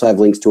will also have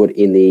links to it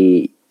in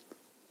the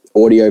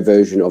audio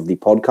version of the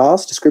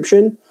podcast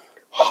description.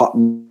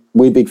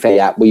 We're big fan of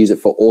the app. We use it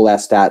for all our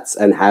stats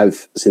and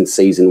have since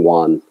season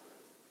 1.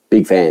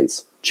 Big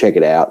fans. Check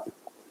it out.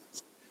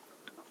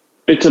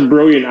 It's a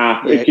brilliant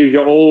app. Yeah. It gives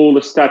you all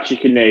the stats you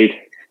can need.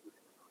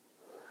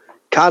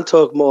 Can't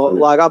talk more.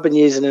 Like, I've been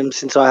using them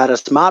since I had a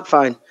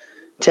smartphone.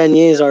 10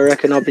 years, I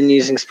reckon, I've been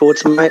using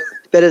Sportsmate.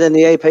 Better than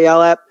the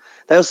EPL app.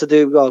 They also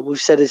do, well,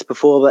 we've said this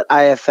before, but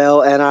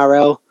AFL,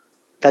 NRL,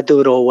 they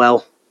do it all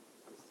well.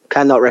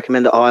 Cannot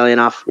recommend it highly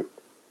enough.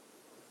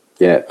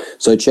 Yeah,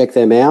 so check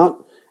them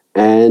out.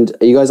 And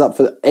are you guys up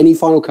for any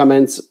final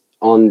comments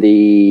on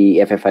the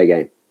FFA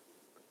game?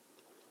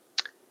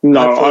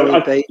 No,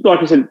 like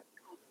I said,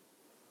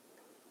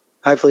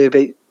 hopefully we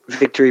beat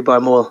Victory by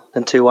more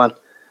than 2-1.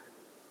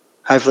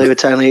 Hopefully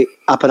it's only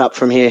up and up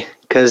from here,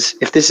 because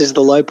if this is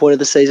the low point of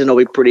the season, I'll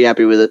be pretty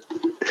happy with it.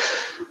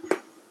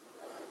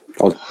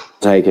 I'll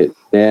take it.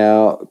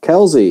 Now,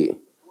 Kelsey,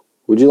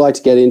 would you like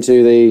to get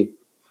into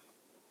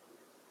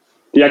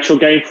the actual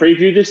game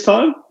preview this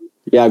time?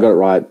 Yeah, I got it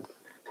right.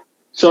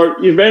 So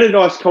you've made a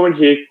nice comment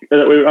here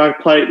that we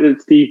played.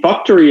 It's the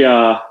Victory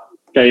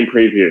game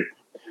preview.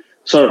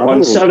 So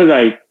on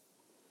Saturday,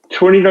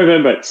 20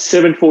 November at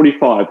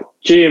 7:45,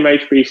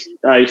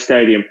 GMHB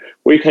Stadium,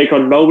 we take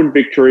on Melbourne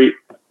Victory,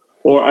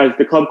 or as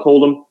the club call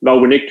them,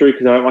 Melbourne Victory,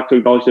 because I don't like to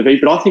acknowledge the V,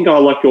 but I think I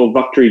like your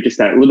Victory just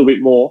that a little bit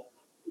more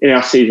in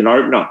our season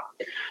opener.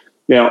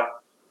 Now,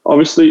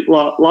 obviously,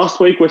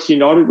 last week, Western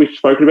United, we've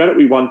spoken about it,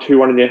 we won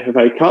 2-1 in the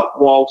FFA Cup,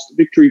 whilst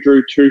Victory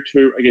drew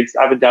 2-2 against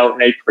Avondale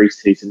in a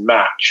pre-season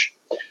match.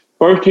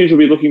 Both teams will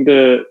be looking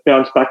to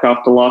bounce back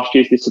after last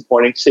year's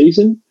disappointing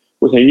season,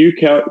 with a new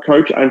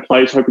coach and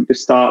players hoping to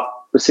start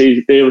the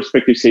season, their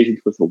respective seasons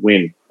with a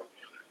win.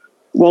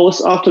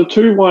 Wallace, after a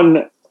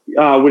 2-1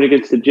 win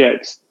against the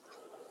Jets,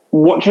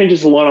 what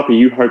changes the lineup are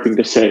you hoping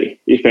to see,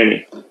 if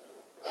any?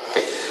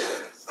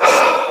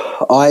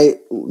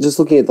 Just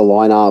looking at the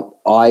lineup,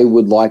 I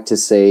would like to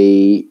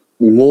see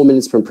more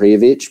minutes from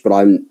Prijovic, but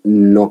I'm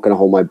not going to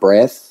hold my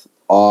breath.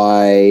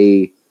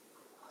 If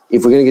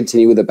we're going to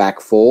continue with the back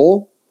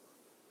four,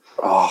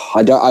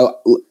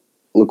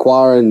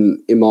 Lacroix and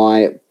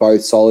Imai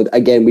both solid.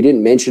 Again, we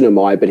didn't mention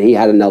Imai, but he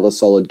had another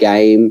solid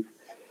game.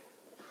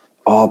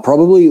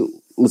 Probably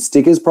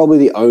Sticker's probably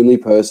the only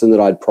person that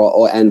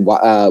and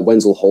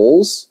Wenzel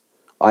Halls.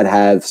 I'd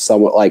have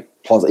somewhat like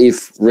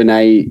if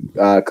Rene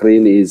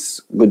Karin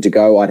is good to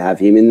go, I'd have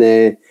him in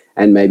there,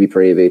 and maybe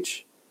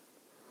Prijovic.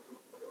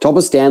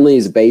 Topper Stanley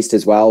is a beast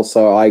as well,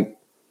 so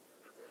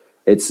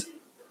if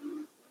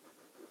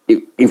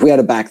we had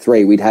a back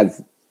three, we'd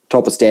have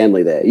Topper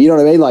Stanley there. You know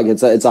what I mean? Like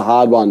it's a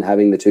hard one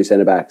having the two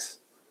centre backs.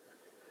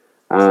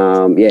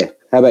 Yeah.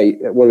 What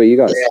about you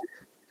guys? Yeah.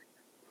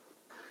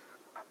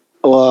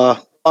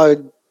 Well,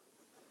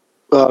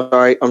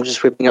 sorry, I'm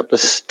just whipping up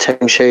this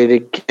team sheet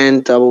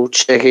again, double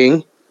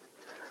checking.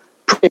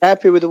 Pretty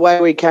happy with the way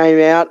we came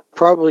out.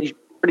 Probably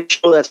pretty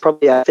sure that's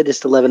probably our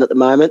fittest 11 at the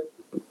moment.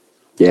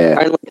 Yeah.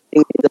 Only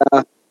thing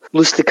with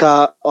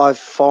Lustica I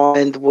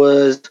find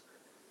was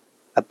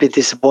a bit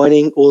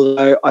disappointing,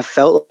 although I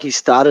felt like he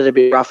started a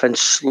bit rough and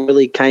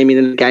slowly came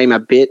in the game a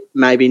bit,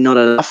 maybe not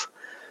enough.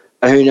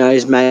 Who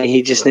knows, maybe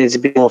he just needs a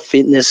bit more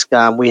fitness.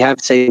 We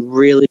have seen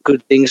really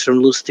good things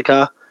from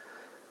Lustica,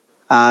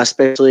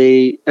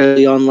 especially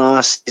early on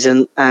last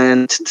season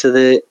and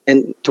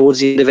towards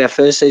the end of our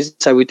first season.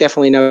 So we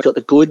definitely know he's got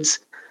the goods.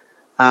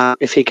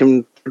 If he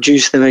can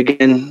produce them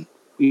again,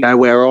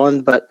 we're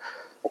on. But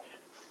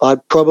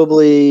I'd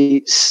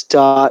probably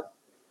start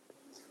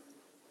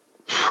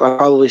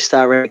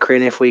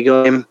Redcrin if we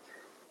got him,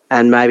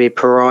 and maybe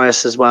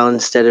Parias as well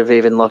instead of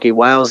even Lockie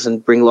Wales,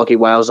 and bring Lockie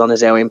Wales on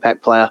as our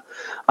impact player.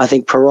 I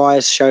think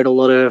Parias showed a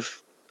lot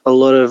of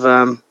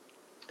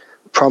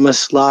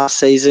promise last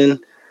season.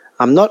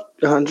 I'm not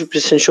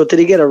 100% sure. Did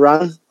he get a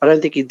run? I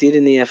don't think he did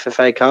in the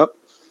FFA Cup.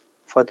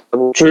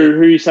 Who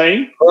are you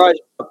saying?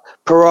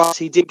 Parias,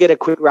 he did get a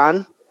quick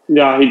run.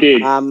 Yeah, he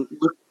did. I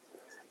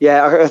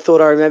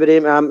thought I remembered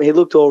him. He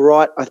looked all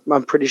right.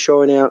 I'm pretty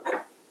sure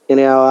in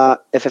our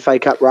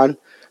FFA Cup run.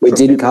 We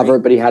didn't cover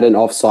it, but he had an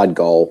offside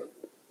goal.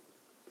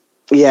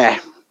 Yeah.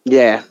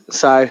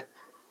 So,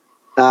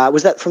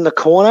 was that from the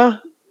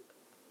corner,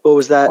 or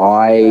was that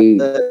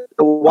the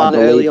one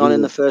early on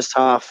in the first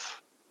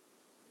half?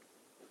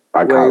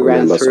 I can't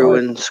remember. Ran through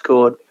and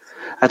scored.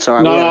 That's all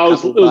right. No, it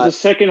was the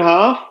second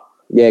half.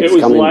 Yeah, it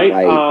was late.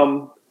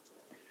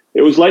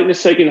 It was late in the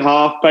second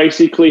half.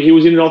 Basically, he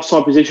was in an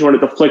offside position when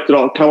it deflected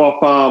on, come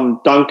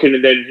off Duncan,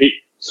 and then he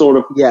sort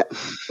of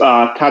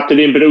tapped it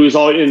in, but it was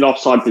all in an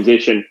offside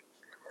position.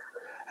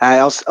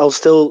 I'll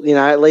still,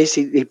 at least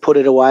he put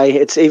it away.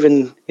 It's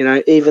even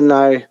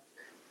though it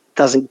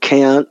doesn't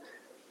count,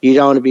 you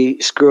don't want to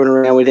be screwing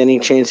around with any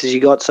chances you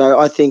got. So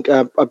I think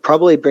I'd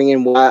probably bring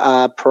in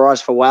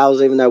Price for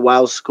Wales, even though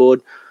Wales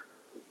scored.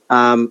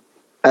 But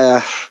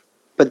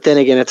then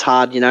again, it's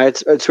hard.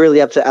 It's really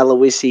up to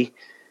Aloisi,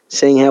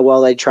 seeing how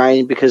well they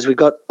train, because we've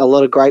got a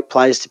lot of great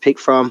players to pick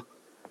from.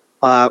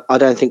 I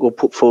don't think we'll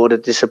put forward a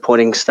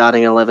disappointing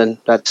starting 11.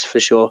 That's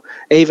for sure.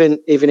 Even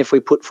if we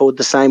put forward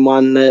the same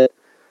one that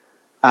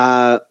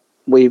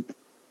we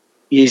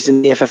used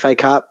in the FFA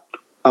Cup,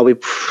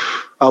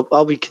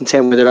 I'll be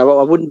content with it. I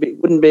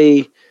wouldn't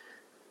be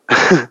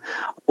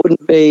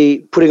wouldn't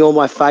be putting all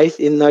my faith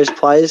in those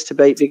players to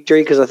beat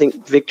Victory, because I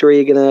think Victory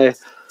are going to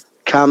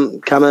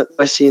come at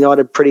West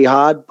United pretty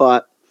hard,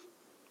 but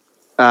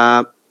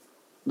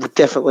we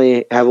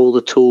definitely have all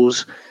the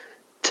tools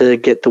to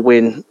get the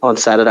win on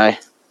Saturday.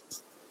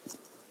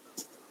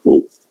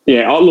 Well,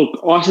 yeah, look,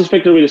 I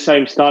suspect it'll be the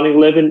same starting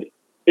 11.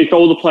 If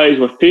all the players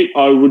were fit,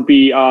 I would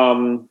be,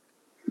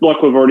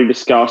 like we've already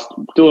discussed,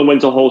 Dylan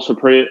Wenzel-Hall for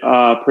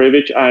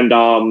Prijovic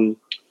and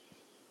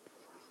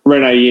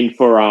Rene in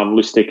for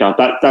Lustica.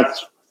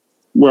 That's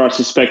where I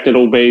suspect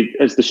it'll be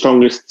as the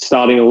strongest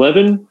starting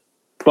 11.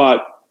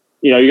 But,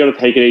 you got to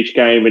take it each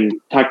game and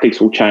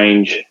tactics will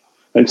change.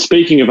 And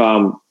speaking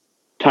of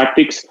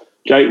tactics,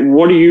 Jake,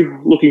 what are you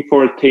looking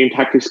for as team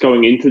tactics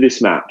going into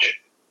this match?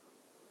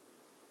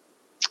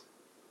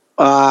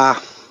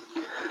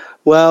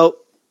 Well,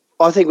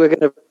 I think we're going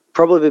to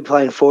probably be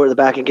playing 4 at the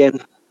back again.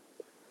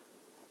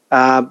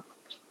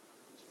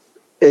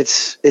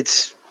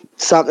 It's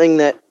something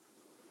that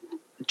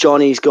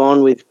Johnny's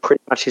gone with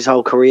pretty much his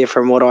whole career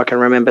from what I can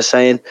remember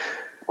seeing.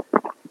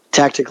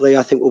 Tactically,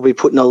 I think we'll be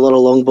putting a lot of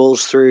long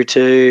balls through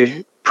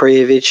to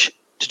Prijovic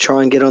to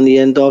try and get on the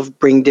end of,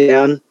 bring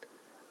down,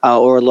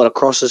 or a lot of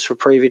crosses for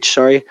Prijovic,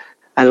 sorry,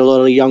 and a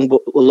lot of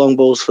long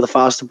balls for the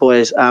faster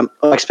boys. I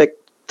expect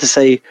to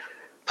see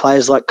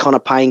players like Connor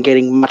Payne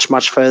getting much,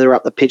 much further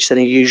up the pitch than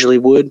he usually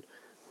would,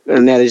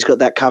 and now that he's got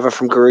that cover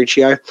from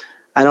Garuccio.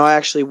 And I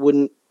actually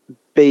wouldn't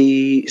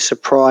be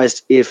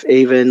surprised if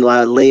even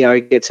Leo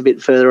gets a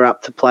bit further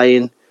up to play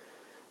in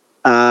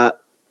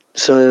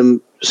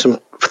some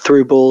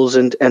through balls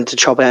and to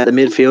chop out the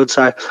midfield.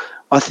 So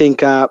I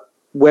think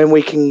when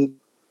we can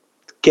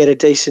get a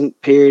decent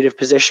period of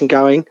possession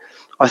going,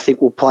 I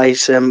think we'll play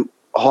some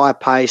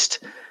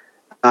high-paced,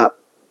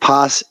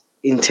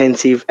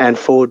 pass-intensive and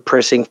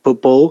forward-pressing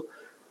football,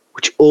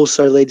 which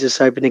also leads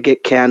us open to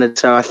get countered.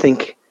 So I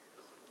think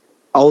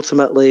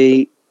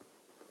ultimately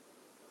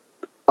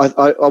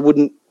I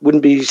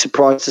wouldn't be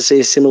surprised to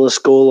see a similar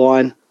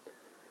scoreline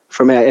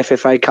from our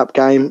FFA Cup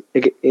game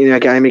in our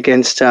game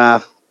against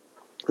the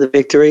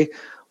Victory.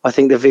 I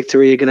think the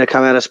Victory are going to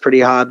come at us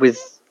pretty hard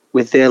with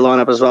their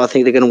lineup as well. I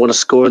think they're going to want to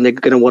score and they're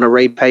going to want a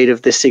repeat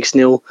of the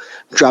 6-0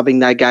 drubbing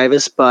they gave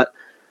us. But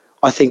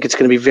I think it's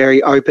going to be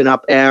very open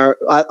up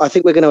I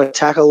think we're going to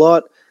attack a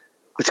lot.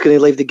 It's going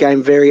to leave the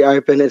game very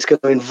open. It's going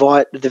to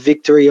invite the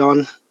Victory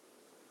on.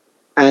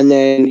 And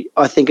then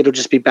I think it'll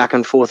just be back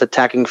and forth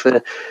attacking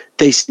for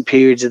decent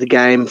periods of the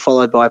game,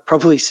 followed by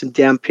probably some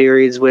down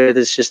periods where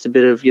there's just a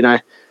bit of,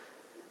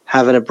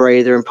 having a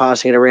breather and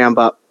passing it around.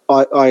 But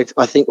I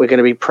think we're going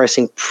to be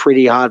pressing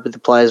pretty hard with the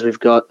players we've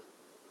got.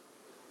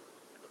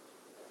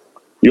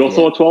 Your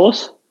thoughts,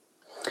 Wallace?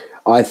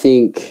 I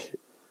think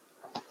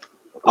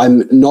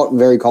I'm not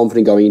very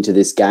confident going into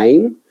this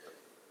game.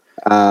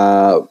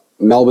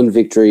 Melbourne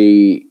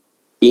Victory,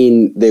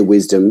 in their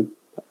wisdom,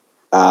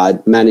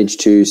 managed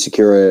to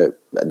secure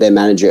their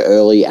manager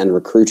early and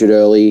recruited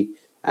early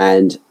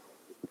and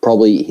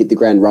probably hit the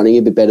ground running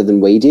a bit better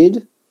than we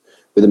did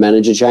with a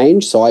manager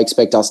change. So I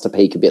expect us to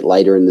peak a bit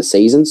later in the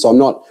season. So I'm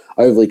not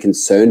overly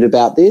concerned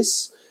about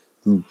this.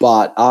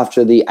 But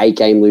after the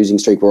 8-game losing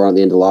streak we were on at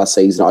the end of last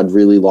season, I'd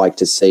really like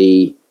to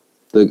see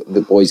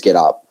the boys get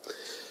up,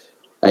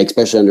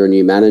 especially under a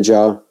new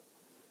manager.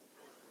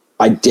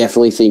 I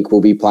definitely think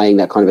we'll be playing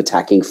that kind of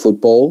attacking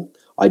football.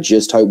 I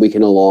just hope we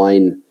can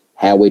align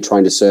how we're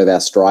trying to serve our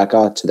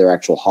striker to their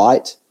actual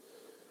height.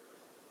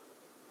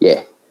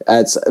 Yeah.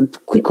 It's a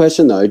quick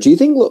question, though. Do you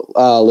think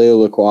Leo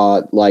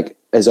Lacroix,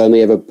 has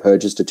only ever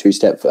purchased a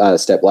 2-step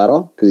step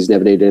ladder? Because he's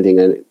never needed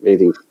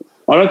anything.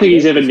 I don't think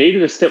he's ever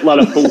needed a step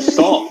ladder full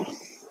stop.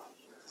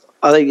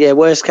 I think,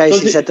 worst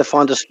case, he's had to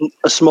find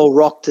a small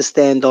rock to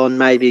stand on,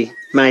 maybe.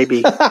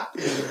 Hey,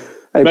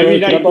 maybe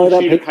Nate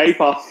will sheet of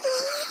paper.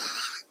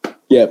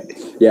 Yep.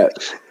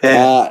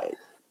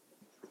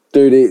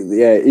 Dude,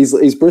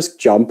 his brisk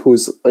jump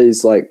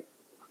he's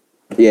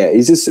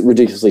just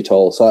ridiculously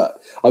tall. So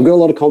I've got a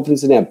lot of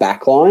confidence in our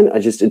back line.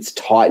 It's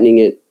tightening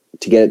it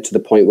to get it to the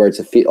point where it's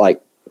a fit,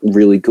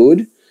 really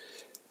good.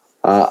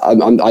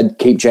 I'd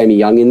keep Jamie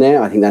Young in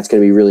there. I think that's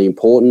going to be really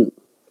important.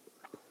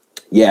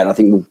 Yeah, and I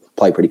think we'll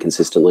play pretty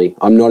consistently.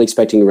 I'm not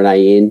expecting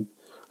Rene in.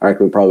 I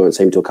reckon we probably won't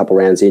see him till a couple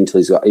rounds in until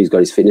he's got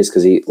his fitness,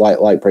 because he, like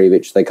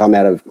Prijovic, they come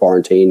out of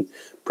quarantine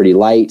pretty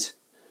late.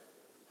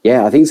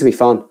 Yeah, I think it's going to be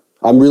fun.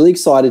 I'm really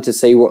excited to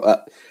see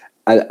what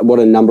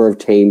a number of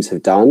teams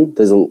have done.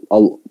 There's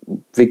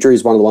Victory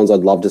is one of the ones I'd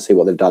love to see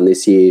what they've done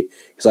this year,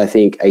 because I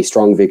think a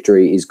strong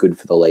Victory is good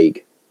for the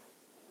league.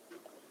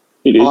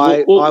 It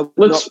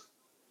is.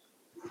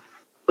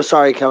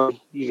 Sorry,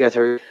 Kelly, you go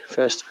through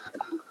first.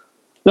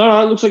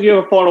 No, it looks like you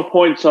have a final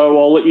point, so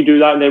I'll let you do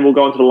that, and then we'll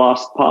go on to the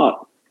last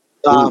part.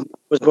 It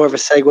was more of a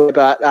segue,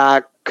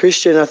 but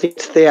Christian, I think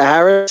Theo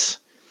Harris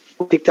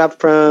picked up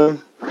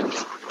from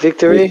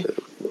Victory. He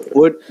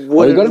got it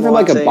from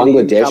a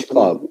Bangladesh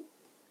club.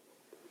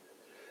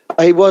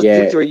 He was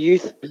Victory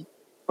Youth,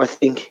 I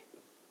think.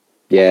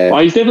 Yeah.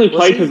 He's definitely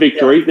played for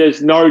Victory.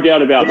 There's no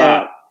doubt about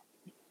that.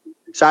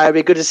 So it'd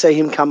be good to see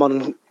him come on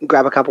and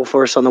grab a couple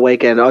for us on the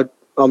weekend.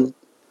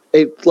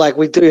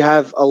 we do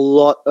have a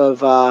lot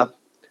of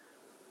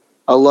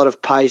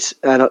pace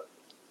and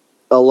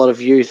a lot of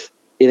youth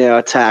in our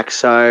attack.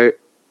 So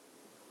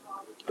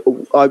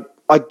I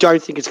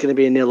don't think it's going to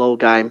be a 0-0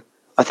 game.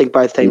 I think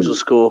both teams will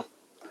score.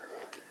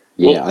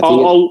 Yeah,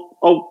 I'll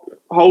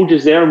hold you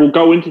there, and we'll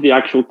go into the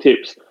actual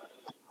tips.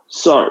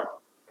 So,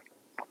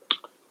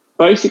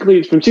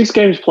 basically, from 6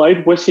 games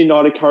played, Western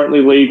United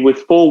currently lead with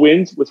 4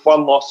 wins, with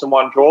 1 loss and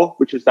 1 draw,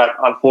 which is that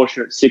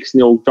unfortunate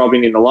 6-0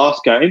 drubbing in the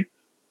last game.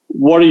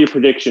 What are your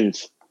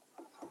predictions?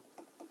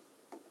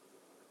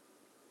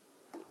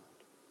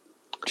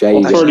 Jay,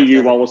 I'll throw to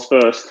you, Wallace,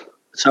 first.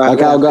 Sorry,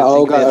 Okay,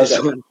 I'll go.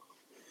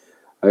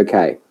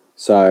 Okay,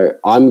 so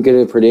I'm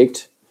going to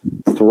predict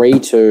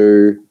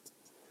 3-2,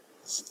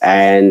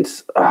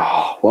 and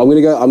I'm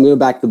going to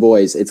back the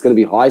boys. It's going to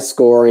be high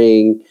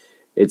scoring.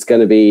 It's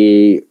going to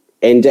be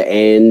end to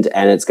end,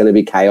 and it's going to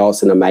be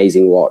chaos and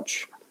amazing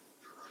watch.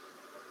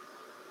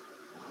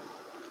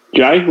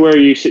 Jay, where are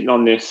you sitting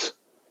on this?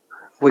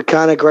 We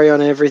can't agree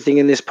on everything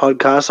in this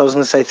podcast. I was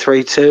going to say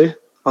 3-2.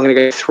 I'm going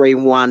to go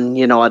 3-1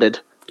 United.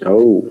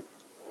 Oh.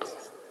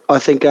 I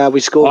think we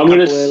score a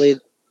couple early.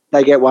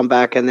 They get one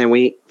back, and then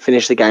we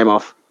finish the game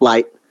off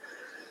late.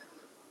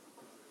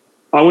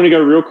 I'm going to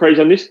go real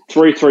crazy on this.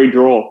 3-3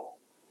 draw.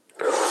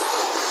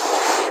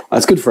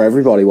 That's good for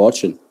everybody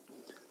watching.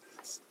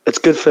 It's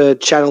good for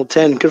Channel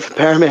 10, good for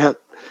Paramount.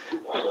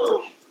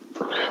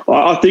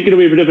 I think it'll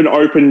be a bit of an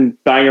open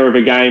banger of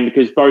a game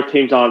because both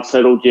teams aren't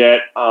settled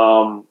yet.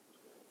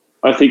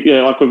 I think,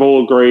 like we've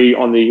all agreed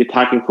on the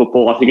attacking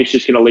football, I think it's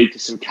just going to lead to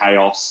some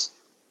chaos.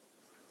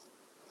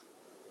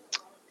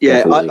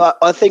 Yeah,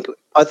 I think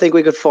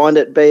we could find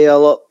it be a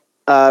lot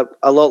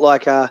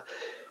like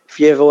if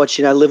you ever watch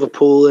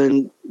Liverpool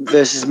and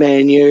versus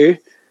Man U,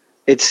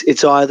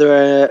 it's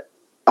either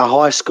a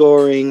high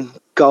scoring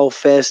goal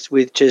fest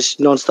with just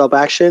non-stop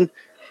action,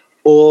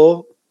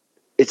 or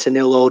it's a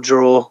 0-0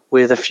 draw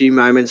with a few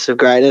moments of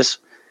greatness.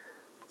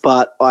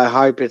 But I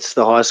hope it's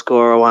the high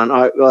scorer one.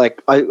 I've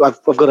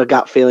got a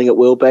gut feeling it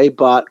will be,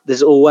 but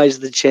there's always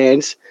the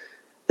chance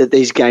that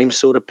these games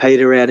sort of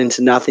peter out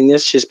into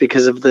nothingness just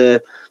because of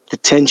the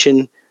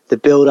tension, the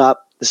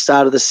build-up, the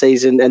start of the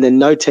season, and then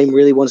no team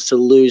really wants to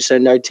lose, so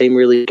no team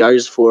really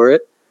goes for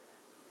it.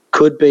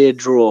 Could be a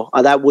draw.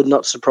 That would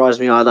not surprise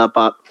me either,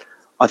 but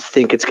I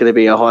think it's going to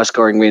be a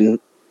high-scoring win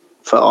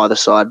for either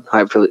side,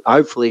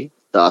 hopefully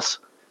thus.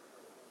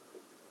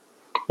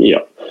 Yeah.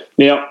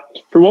 Now,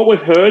 from what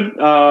we've heard,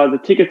 the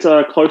tickets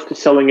are close to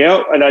selling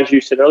out, and as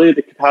you said earlier,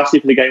 the capacity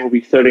for the game will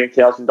be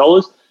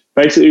 $13,000.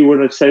 Basically, we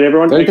want to say to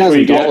everyone, make sure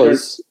you get out there.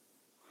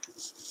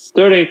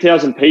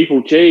 13,000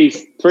 people,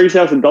 geez,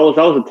 $3,000,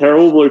 that was a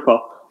terrible blooper.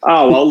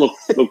 Oh, well, look,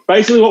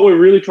 basically what we're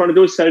really trying to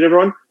do is say to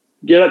everyone,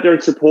 get out there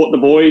and support the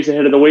boys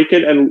ahead of the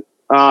weekend, and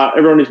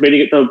everyone is meeting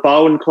at the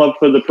Barwon Club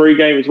for the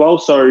pre-game as well,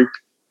 so if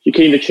you're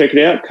keen to check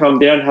it out, come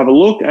down, have a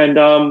look, and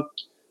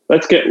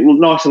let's get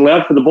nice and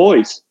loud for the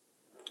boys.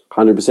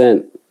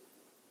 100%.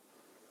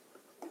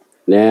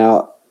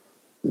 Now,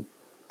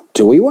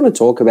 do we want to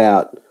talk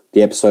about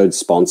the episode's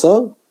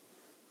sponsor?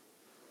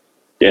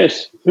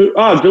 Yes.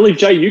 Billy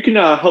J, you can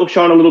help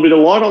shine a little bit of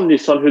light on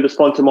this, on who the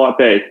sponsor might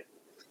be.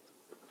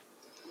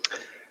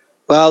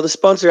 Well, the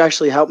sponsor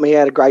actually helped me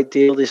out a great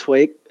deal this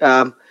week.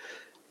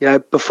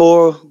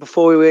 Before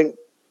we went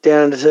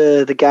down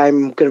to the game,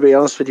 I'm going to be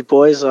honest with you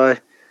boys, I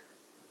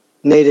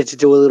needed to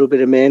do a little bit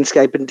of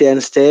manscaping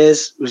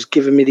downstairs. It was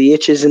giving me the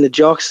itches and the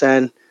jocks,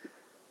 and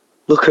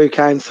look who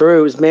came through.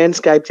 It was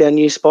Manscaped, our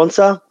new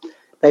sponsor.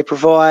 They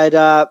provide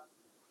a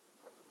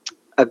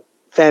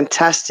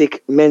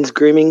fantastic men's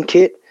grooming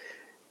kit,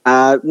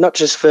 not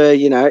just for,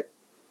 your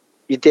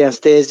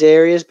downstairs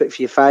areas, but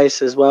for your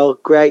face as well.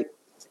 Great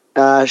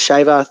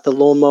shaver, the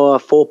Lawnmower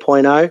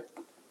 4.0.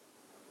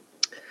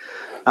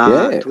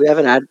 Do we have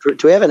an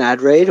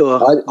ad read?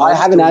 Or I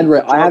have an ad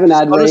read.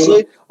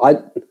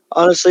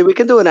 Honestly, we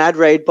can do an ad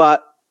read,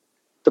 but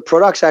the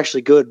product's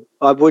actually good.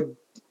 I would,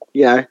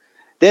 they're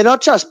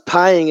not just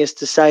paying us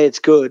to say it's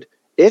good.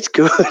 It's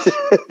good.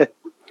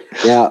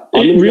 Yeah,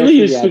 it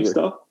really is good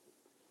stuff.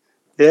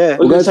 Yeah.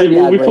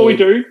 Before we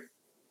do,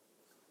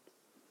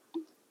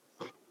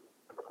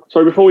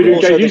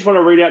 Jay, you just want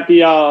to read out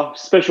the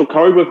special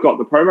code we've got,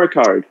 the promo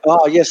code.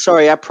 Oh, yes,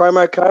 sorry. Our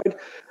promo code,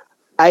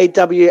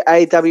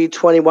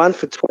 AWAW21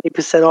 for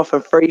 20% off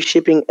and free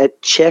shipping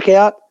at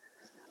checkout.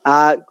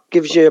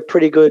 Gives you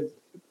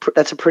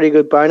that's a pretty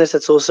good bonus.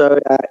 That's also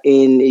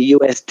in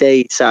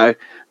USD, so you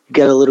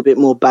get a little bit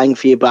more bang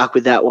for your buck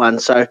with that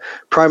one. So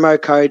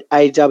promo code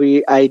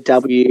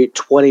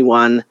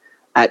AWAW21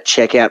 at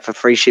checkout for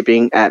free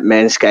shipping at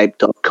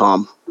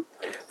manscaped.com.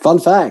 Fun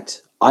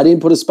fact, I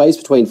didn't put a space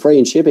between free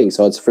and shipping,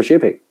 so it's for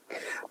shipping.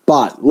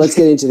 But let's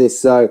get into this.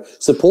 So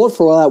support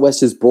for All Out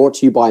West is brought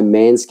to you by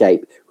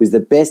Manscaped, who is the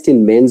best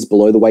in men's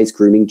below-the-waist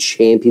grooming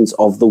champions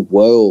of the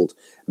world.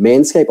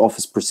 Manscaped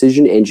offers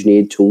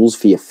precision-engineered tools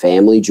for your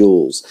family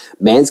jewels.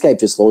 Manscaped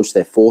just launched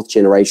their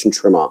 4th-generation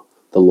trimmer,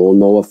 the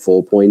Lawnmower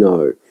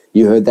 4.0.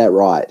 You heard that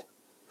right.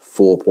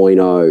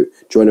 4.0.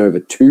 Join over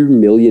 2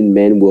 million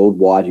men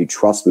worldwide who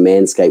trust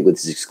Manscaped with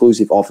this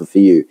exclusive offer for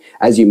you.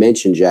 As you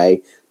mentioned,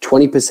 Jay,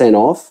 20%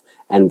 off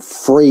and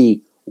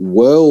free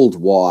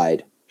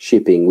worldwide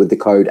shipping with the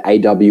code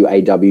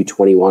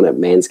AWAW21 at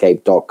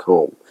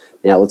manscaped.com.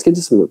 Now, let's get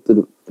to a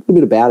little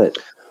bit about it.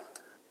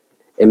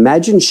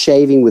 Imagine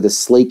shaving with a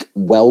sleek,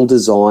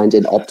 well-designed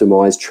and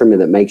optimized trimmer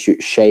that makes your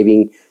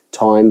shaving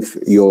time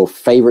your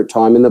favorite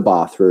time in the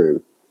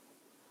bathroom.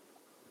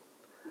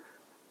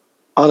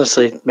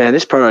 Honestly, man,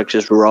 this product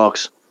just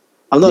rocks.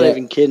 I'm not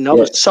even kidding. I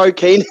was so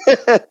keen.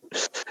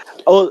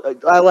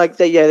 I like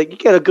that. Yeah, you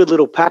get a good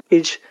little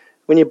package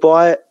when you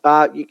buy it.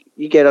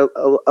 You get a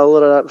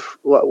lot of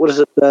what is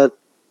it? The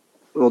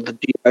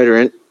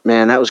deodorant.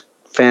 Man, that was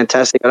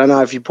fantastic. I don't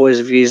know if you boys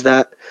have used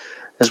that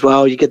as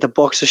well. You get the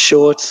boxer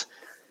shorts.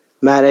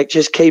 Man, it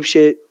just keeps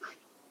you.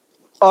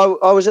 I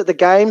was at the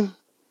game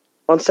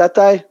on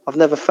Saturday. I've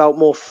never felt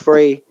more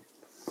free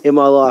in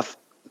my life.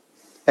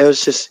 It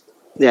was just,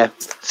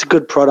 it's a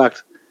good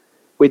product.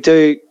 We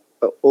do,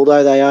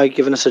 although they are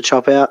giving us a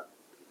chop out,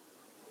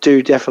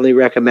 do definitely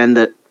recommend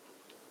it.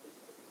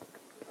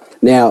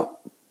 Now,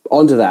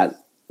 onto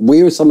that,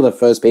 we were some of the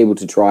first people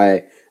to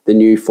try the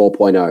new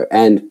 4.0,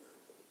 and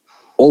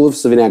all of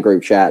us in our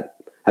group chat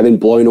have been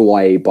blown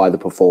away by the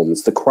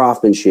performance, the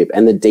craftsmanship,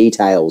 and the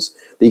details,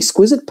 the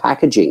exquisite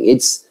packaging.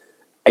 It's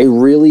a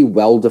really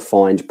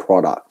well-defined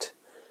product.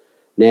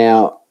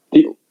 Now,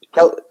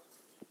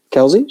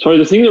 Kelsey? So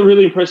the thing that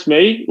really impressed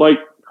me,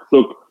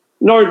 look,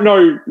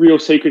 no real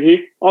secret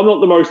here. I'm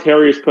not the most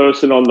hairiest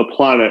person on the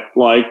planet.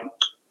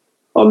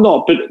 I'm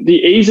not. But the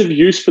ease of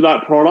use for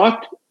that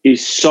product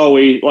is so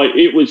easy.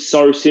 It was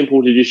so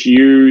simple to just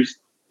use.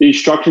 The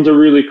instructions are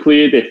really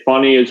clear. They're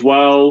funny as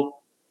well.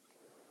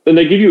 And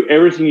they give you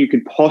everything you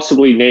could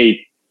possibly need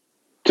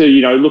to,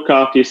 look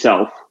after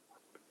yourself.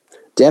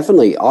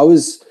 Definitely. I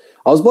was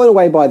blown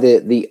away by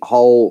the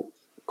whole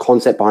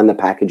concept behind the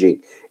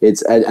packaging.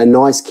 It's a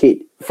nice kit.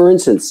 For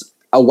instance,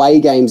 away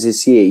games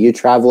this year, you're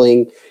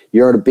traveling,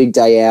 you're at a big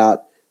day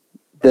out.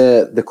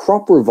 The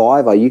crop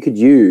reviver you could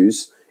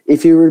use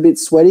if you're a bit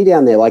sweaty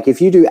down there. Like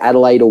if you do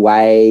Adelaide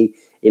away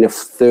in a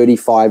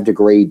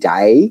 35-degree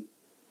day,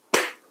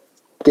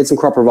 get some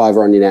crop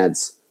reviver on your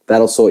nads.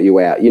 That'll sort you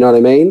out. You know what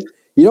I mean?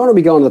 You don't want to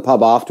be going to the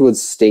pub afterwards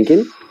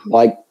stinking.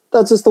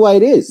 That's just the way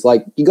it is.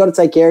 You got to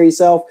take care of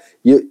yourself.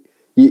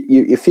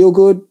 You feel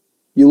good.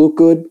 You look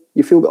good.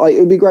 You feel like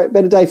it'd be a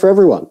better day for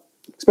everyone,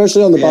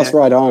 especially on the bus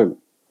ride home.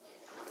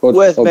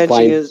 Worth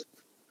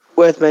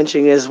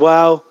mentioning as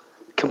well.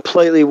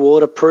 Completely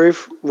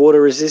waterproof,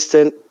 water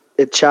resistant.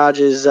 It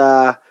charges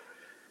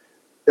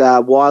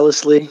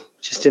wirelessly,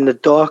 just in the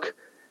dock.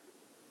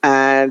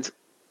 And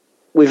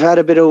we've had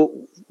a bit of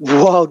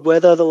wild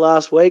weather the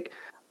last week.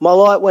 My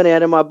light went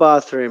out in my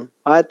bathroom.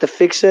 I had to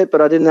fix it,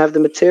 but I didn't have the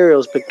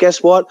materials. But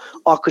guess what?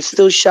 I could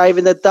still shave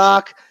in the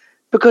dark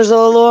because the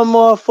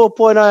Lawnmower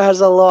 4.0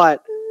 has a light.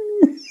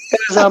 It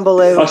was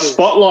unbelievable. A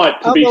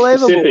spotlight, to be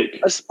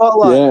specific. A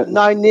spotlight. Yeah.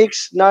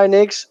 No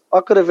nicks.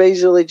 I could have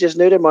easily just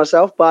nuded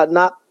myself, but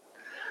not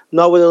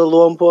with a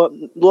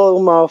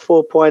Lawnmower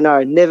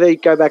 4.0. Never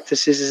go back to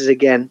scissors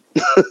again.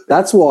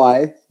 That's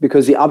why,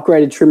 because the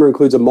upgraded trimmer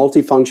includes a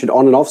multifunction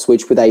on and off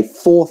switch with a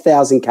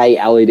 4000K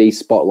LED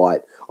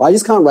spotlight. I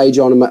just can't rage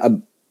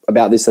on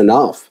about this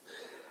enough.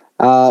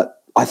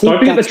 I think don't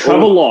forget the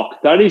travel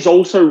lock. That is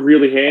also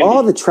really handy.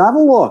 Oh, the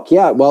travel lock.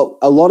 Yeah. Well,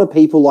 a lot of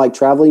people like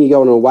traveling. You go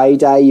on an away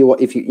day.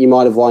 You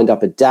might have lined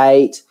up a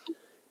date.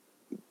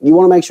 You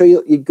want to make sure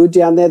you're good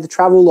down there. The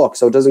travel lock,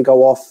 so it doesn't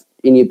go off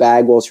in your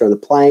bag whilst you're on the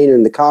plane or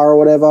in the car or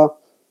whatever.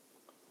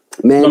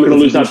 Man, not going to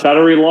lose that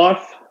battery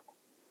life.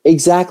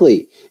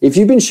 Exactly. If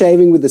you've been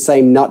shaving with the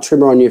same nut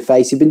trimmer on your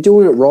face, you've been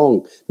doing it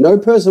wrong. No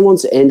person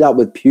wants to end up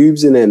with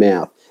pubes in their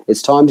mouth.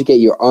 It's time to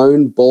get your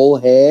own ball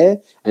hair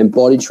and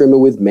body trimmer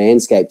with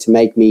Manscaped to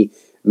make me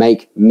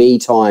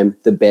time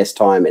the best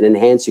time and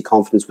enhance your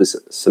confidence with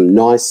some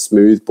nice,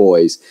 smooth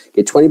boys.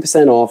 Get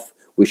 20% off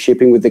with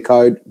shipping with the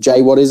code.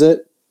 Jay, what is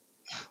it?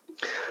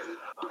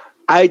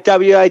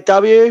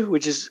 AWAW,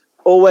 which is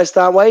all West,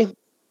 aren't we?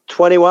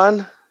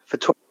 21 for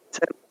 20%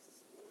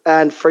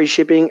 and free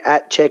shipping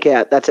at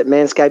checkout. That's at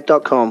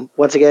manscaped.com.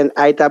 Once again,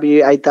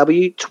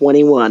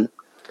 AWAW21.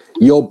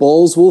 Your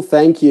balls will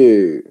thank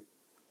you.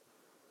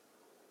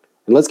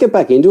 And let's get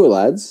back into it,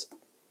 lads.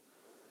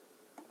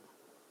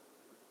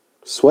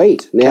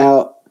 Sweet.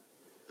 Now,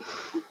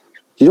 do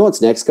you know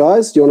what's next,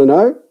 guys? Do you want to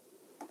know?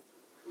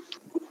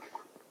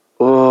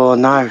 Oh,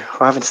 no. I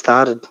haven't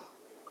started.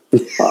 I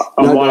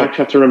might actually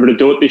have to remember to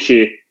do it this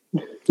year.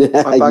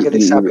 I bugger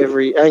this up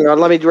every... Hang on,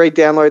 let me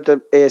re-download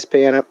the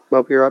ESPN app.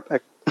 I'll be right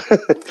back.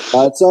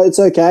 So it's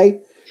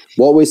okay.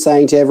 What we're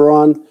saying to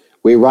everyone,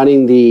 we're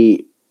running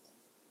the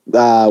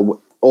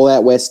All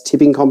Out West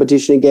tipping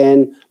competition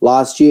again.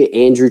 Last year,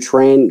 Andrew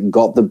Tran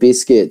got the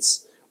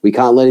biscuits. We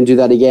can't let him do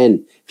that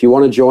again. If you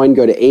want to join,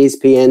 go to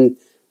ESPN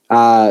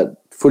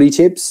Footy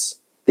Tips,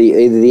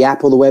 either the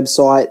app or the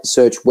website,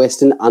 search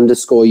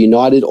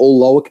Western_United,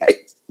 all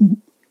lowercase.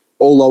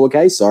 All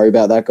lowercase. Sorry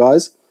about that,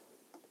 guys.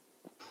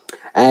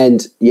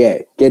 And, yeah,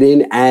 get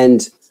in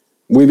and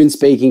We've been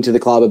speaking to the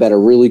club about a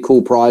really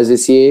cool prize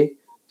this year.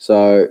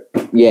 So,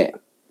 yeah,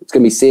 it's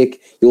going to be sick.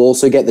 You'll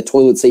also get the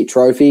toilet seat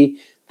trophy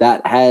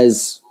that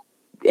has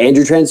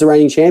Andrew Trent's the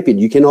reigning champion.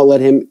 You cannot let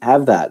him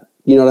have that.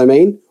 You know what I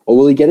mean? Or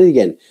will he get it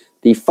again?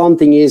 The fun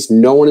thing is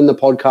no one in the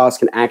podcast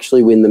can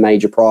actually win the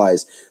major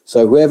prize.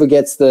 So whoever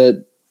gets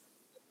the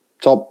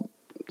top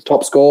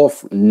score,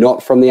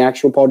 not from the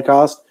actual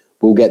podcast,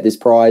 will get this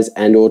prize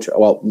and or,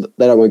 well,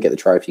 they won't get the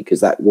trophy because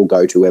that will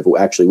go to whoever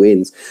actually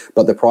wins.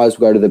 But the prize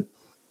will go to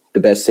the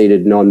best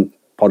seated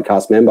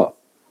non-podcast member.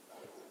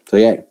 So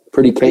yeah,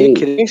 pretty keen. Are you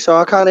kidding? So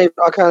I can't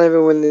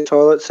even win the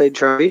toilet seat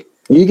trophy.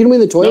 You can win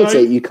the toilet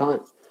seat. You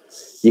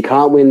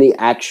can't win the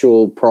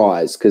actual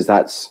prize because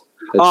that's.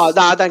 Oh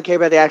no, I don't care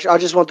about the actual. I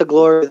just want the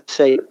glory of the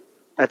seat.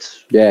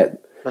 That's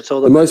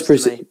all. The most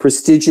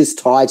prestigious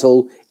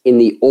title in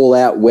the All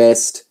Out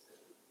West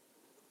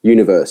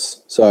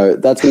universe. So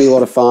that's going to be a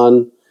lot of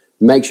fun.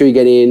 Make sure you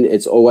get in.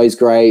 It's always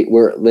great.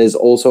 There's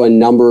also a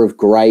number of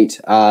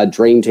great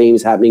dream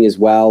teams happening as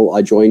well.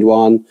 I joined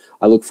one.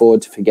 I look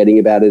forward to forgetting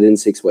about it in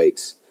 6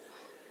 weeks.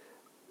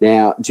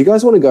 Now, do you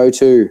guys want to go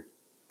to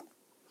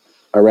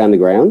Around the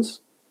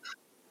Grounds?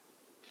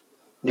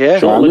 Yeah.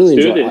 Sure, let's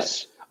do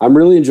this. I'm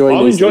really enjoying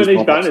I'm enjoying these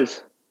pop-ups.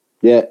 banners.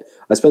 Yeah,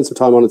 I spent some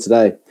time on it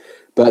today.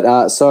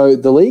 But so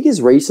the league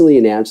has recently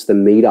announced the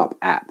Meetup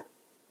app,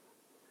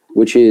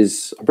 which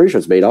is, I'm pretty sure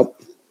it's Meetup.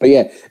 But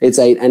yeah, it's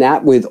an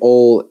app with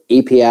all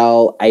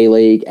EPL,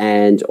 A-League,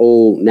 and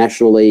all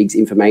National Leagues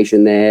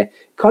information there.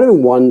 Kind of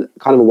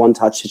a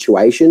one-touch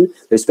situation.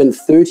 They've spent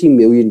 $30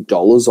 million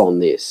on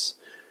this.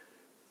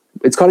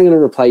 It's kind of going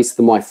to replace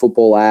the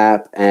MyFootball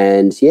app.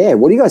 And yeah,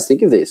 what do you guys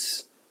think of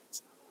this?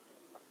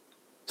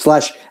 /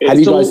 have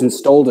you guys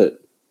installed it?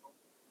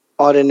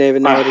 I didn't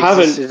even know it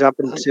existed up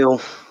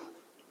until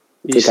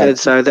you said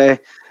so. They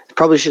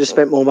probably should have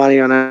spent more money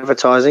on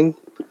advertising.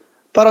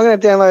 But I'm going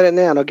to download it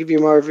now and I'll give you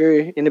my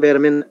review in about a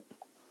minute.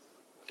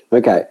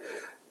 Okay.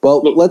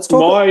 Well, Look, let's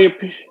talk.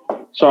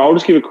 I'll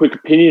just give a quick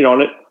opinion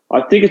on it.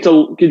 I think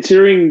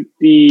considering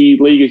the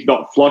league is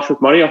not flush with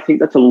money, I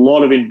think that's a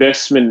lot of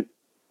investment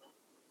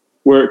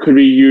where it could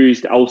be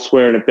used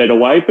elsewhere in a better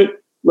way.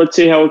 But let's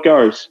see how it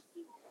goes.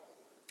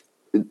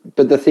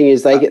 But the thing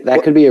is,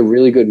 that could be a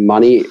really good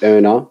money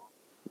earner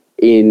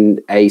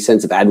in a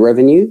sense of ad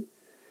revenue,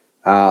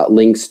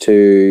 links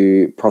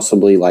to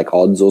possibly like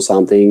odds or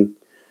something.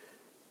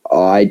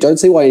 I don't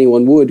see why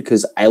anyone would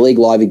because A-League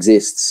Live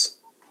exists.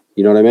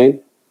 You know what I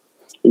mean?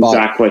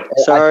 Exactly.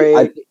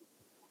 Sorry.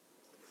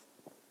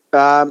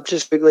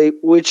 Just quickly,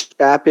 which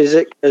app is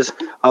it? Because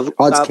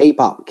it's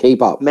Keep Up.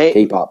 Keep Up.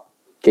 Keep Up.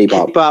 Keep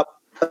Up. Keep Up.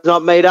 It's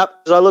not Meetup.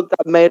 Because I looked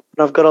up Meetup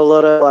and I've got a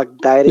lot of like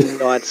dating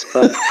sites.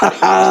 But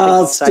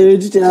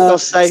stooged up.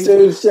 I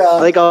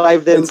think I'll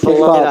save them for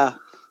later.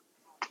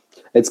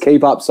 It's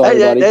Keep Up. Sorry,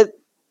 buddy.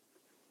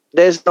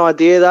 There's an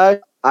idea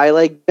though.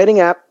 A-League betting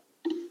app.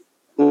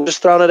 I'm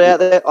just throwing it out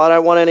there. I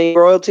don't want any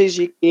royalties.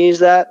 You can use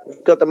that.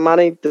 You've got the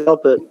money.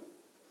 Develop it.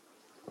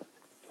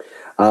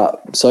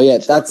 So yeah,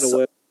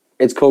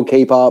 it's called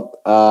Keep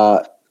Up.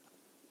 I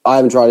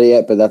haven't tried it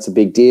yet, but that's a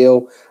big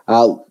deal.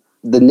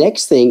 The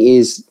next thing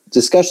is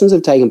discussions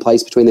have taken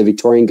place between the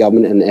Victorian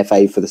government and the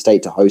FA for the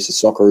state to host a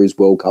Socceroos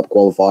World Cup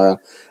qualifier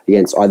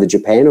against either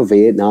Japan or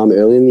Vietnam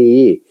early in the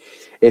year.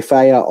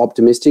 FA are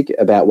optimistic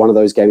about one of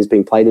those games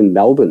being played in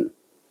Melbourne.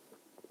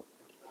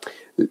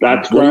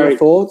 That's what great. Are your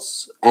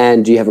thoughts?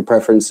 And do you have a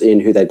preference in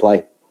who they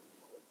play?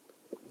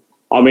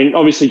 I mean,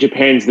 obviously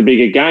Japan's the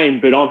bigger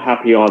game, but I'm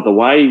happy either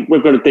way.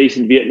 We've got a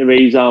decent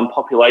Vietnamese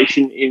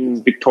population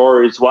in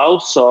Victoria as well,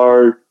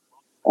 so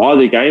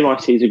either game I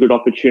see is a good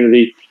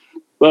opportunity.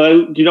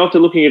 Well, do you know if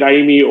they're looking at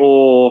Amy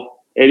or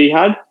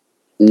Etihad?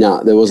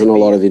 No, there wasn't a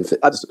lot of info.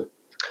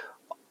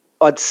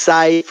 I'd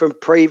say from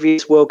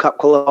previous World Cup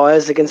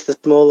qualifiers against the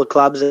smaller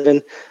clubs,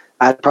 even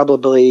I'd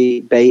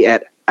probably be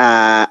at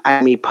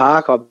Amy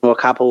Park. I've done a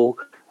couple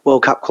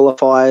World Cup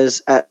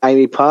qualifiers at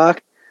Amy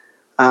Park.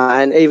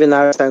 And even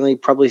though it's only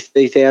probably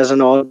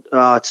 3,000 odd,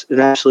 it's an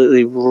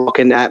absolutely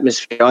rocking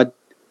atmosphere. I'd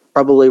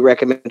probably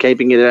recommend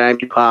keeping it at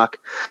Amy Park.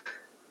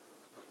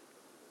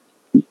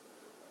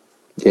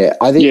 Yeah,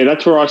 I think. Yeah,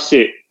 that's where I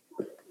sit.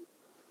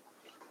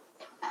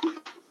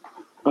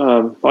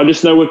 I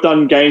just know we've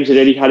done games at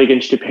Etihad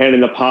against Japan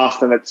in the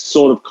past, and it's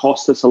sort of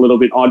cost us a little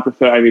bit. I'd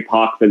prefer Amy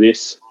Park for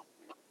this,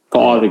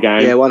 for either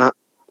game. Yeah,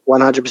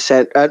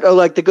 100%.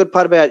 Like the good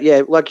part about,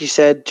 like you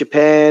said,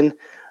 Japan,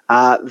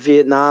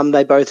 Vietnam,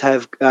 they both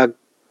have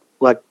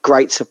like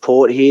great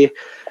support here.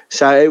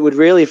 So it would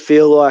really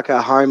feel like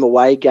a home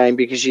away game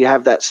because you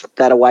have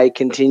that away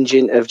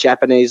contingent of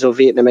Japanese or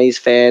Vietnamese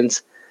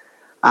fans,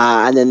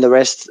 and then the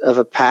rest of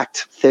a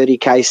packed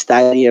 30K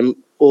stadium,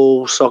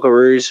 all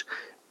Socceroos.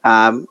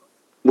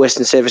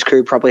 Western Service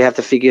Crew probably have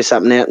to figure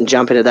something out and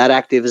jump into that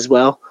active as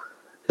well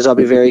because I'll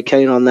be very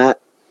keen on that.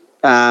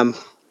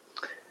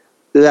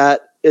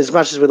 That as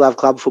much as we love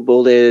club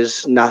football,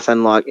 there's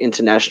nothing like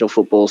international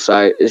football.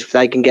 So if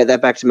they can get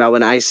that back to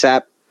Melbourne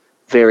ASAP,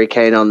 very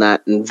keen on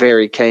that and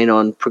very keen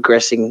on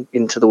progressing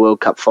into the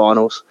World Cup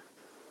finals.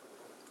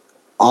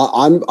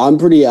 I'm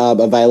pretty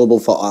available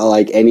for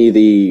like any of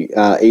the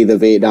either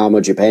Vietnam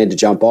or Japan to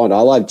jump on. I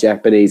like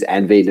Japanese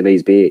and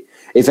Vietnamese beer.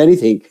 If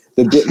anything,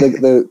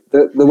 the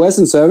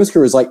Western Service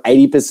Crew is like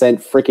 80%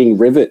 freaking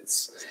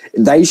rivets.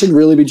 They should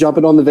really be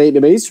jumping on the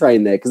Vietnamese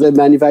train there because they're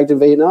manufactured in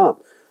Vietnam.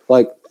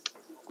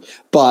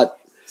 But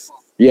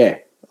yeah,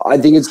 I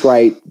think it's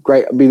great.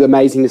 It'd be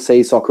amazing to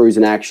see Socceroos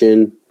in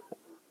action.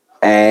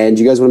 And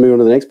you guys want to move on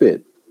to the next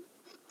bit?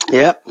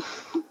 Yep.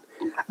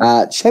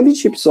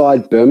 Championship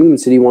side Birmingham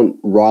City want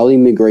Riley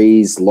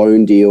McGree's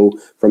loan deal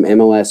from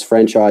MLS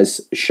franchise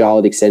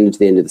Charlotte extended to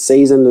the end of the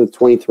season. The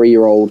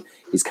 23-year-old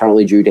is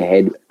currently due to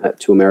head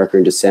to America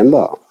in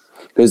December.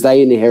 Because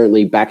they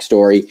inherently,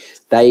 backstory,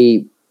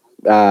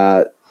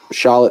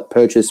 Charlotte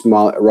purchased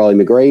Riley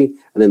McGree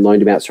and then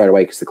loaned him out straight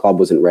away because the club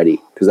wasn't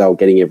ready because they were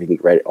getting everything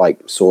ready, like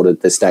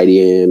sorted, the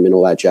stadium and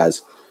all that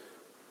jazz.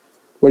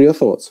 What are your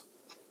thoughts?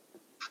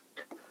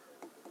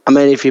 I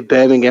mean, if you're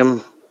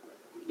Birmingham,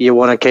 you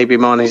want to keep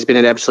him on. He's been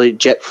an absolute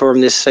jet for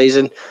him this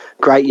season.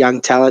 Great young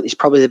talent. He's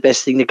probably the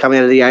best thing to come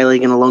out of the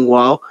A-League in a long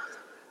while.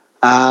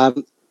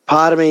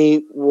 Part of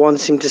me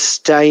wants him to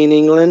stay in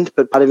England,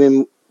 but part of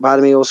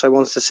me also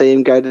wants to see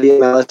him go to the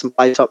MLS and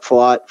play top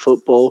flight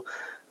football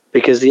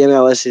because the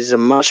MLS is a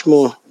much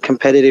more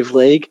competitive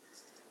league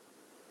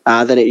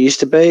than it used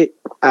to be.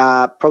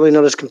 Probably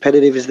not as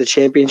competitive as the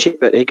Championship,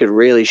 but he could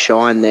really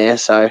shine there.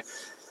 So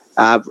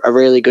a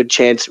really good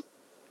chance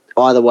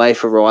either way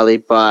for Riley,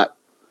 but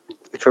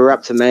if it were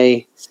up to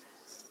me,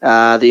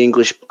 the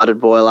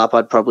English-blooded boil up,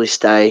 I'd probably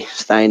stay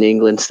in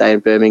England, stay in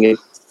Birmingham.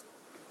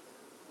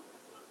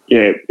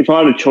 Yeah, if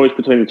I had a choice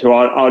between the two,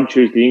 I'd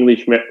choose the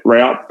English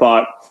route.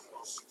 But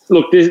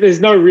look,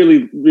 there's no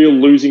real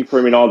losing for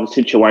him in either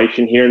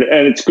situation here,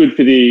 and it's good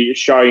for the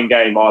Australian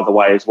game either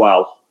way as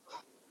well.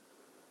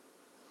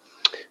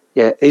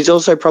 Yeah, he's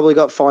also probably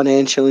got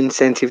financial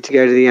incentive to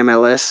go to the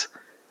MLS,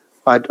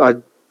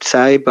 I'd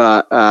say,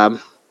 but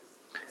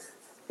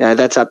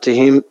that's up to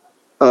him.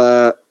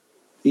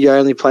 You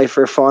only play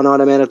for a finite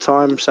amount of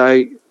time,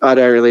 so I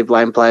don't really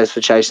blame players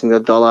for chasing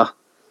the dollar.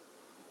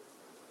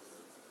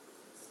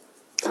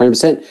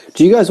 100%.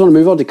 Do you guys want to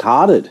move on to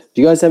carded?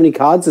 Do you guys have any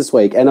cards this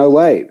week? And oh,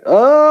 wait.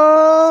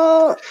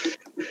 Oh!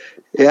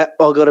 Yeah,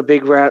 I've got a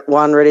big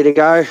one ready to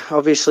go.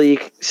 Obviously,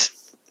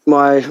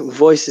 my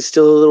voice is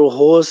still a little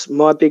hoarse.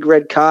 My big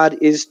red card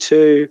is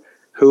to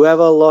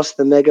whoever lost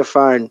the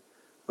megaphone.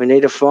 We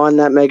need to find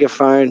that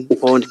megaphone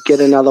or get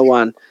another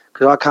one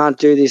because I can't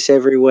do this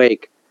every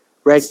week.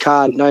 Red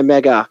card, no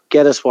mega.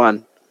 Get us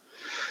one.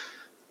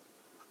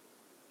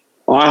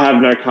 I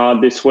have no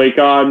card this week.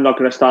 I'm not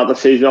going to start the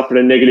season off in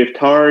a negative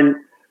tone.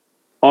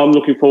 I'm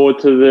looking forward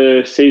to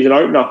the season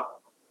opener.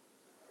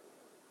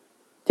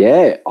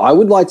 Yeah, I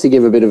would like to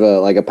give a bit of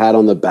a pat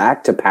on the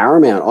back to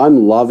Paramount.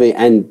 I'm loving,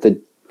 and the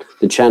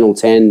Channel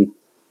 10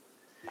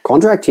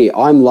 contract here.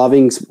 I'm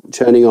loving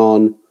turning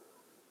on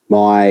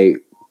my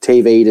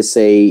TV to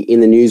see in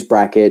the news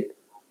bracket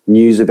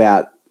news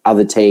about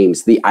other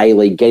teams, the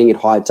A-League, getting it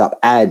hyped up,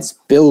 ads,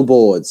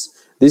 billboards.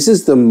 This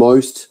is the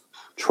most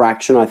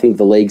traction I think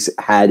the league's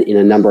had in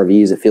a number of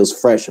years. It feels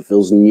fresh. It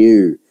feels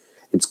new.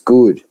 It's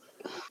good.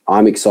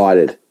 I'm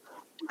excited.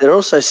 They're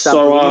also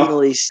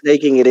subliminally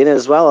sneaking it in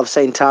as well. I've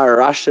seen Tara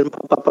Rushton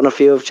pop up on a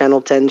few of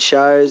Channel 10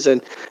 shows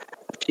and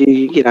a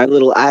few,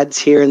 little ads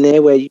here and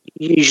there where you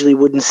usually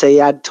wouldn't see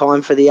ad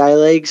time for the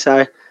A-League.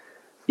 So,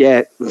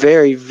 yeah,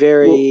 very,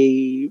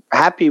 very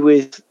happy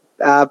with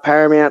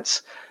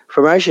Paramount's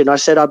promotion. I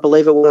said I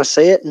believe it when I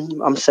see it,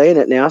 and I'm seeing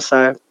it now,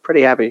 so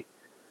pretty happy.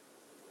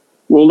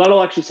 Well,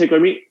 that'll actually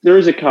segue me. There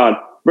is a card.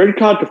 Red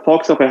card to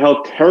Fox up at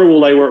how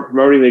terrible they were at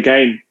promoting the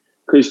game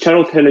because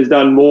Channel 10 has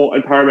done more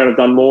and Paramount have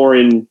done more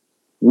in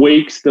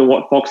weeks than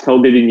what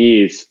Foxtel did in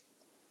years.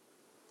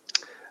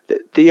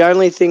 The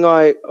only thing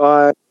I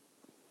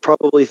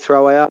probably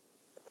throw out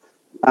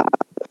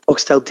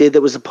Foxtel did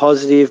that was a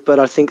positive, but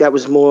I think that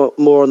was more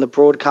on the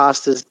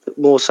broadcasters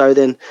more so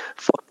than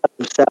Fox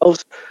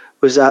themselves.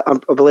 Was I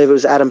believe it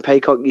was Adam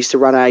Peacock used to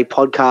run a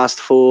podcast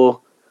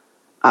for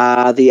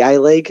the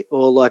A-League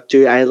or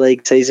do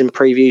A-League season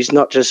previews,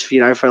 not just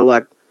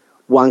for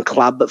one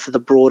club but for the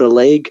broader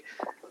league.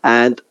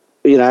 And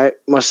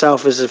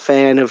myself as a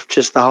fan of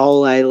just the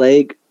whole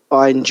A-League,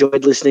 I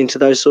enjoyed listening to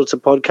those sorts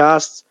of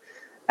podcasts.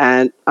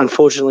 And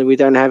unfortunately, we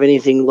don't have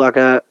anything like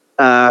a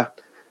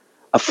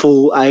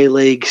full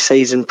A-League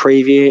season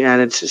preview,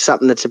 and it's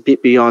something that's a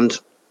bit beyond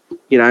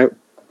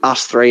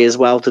us three as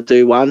well to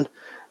do one.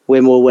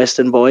 We're more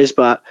Western boys,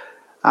 but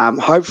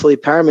hopefully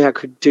Paramount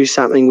could do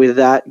something with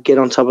that, get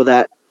on top of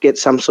that, get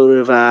some sort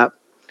of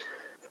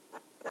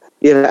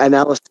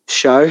analysis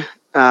show,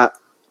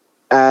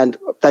 and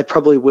they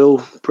probably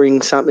will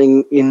bring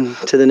something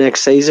into the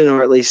next season,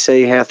 or at least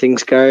see how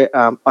things go.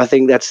 I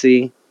think that's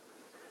the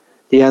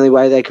only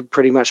way they could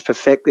pretty much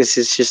perfect this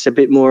is just a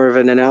bit more of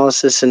an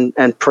analysis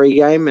and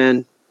pre-game,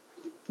 and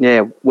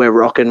yeah, we're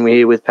rocking. We're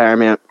here with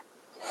Paramount.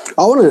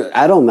 I want to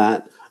add on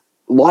that.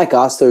 Like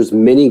us, there's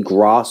many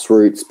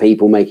grassroots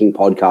people making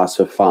podcasts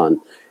for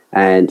fun,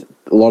 and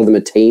a lot of them are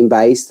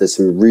team-based. There's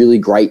some really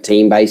great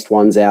team-based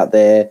ones out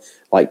there,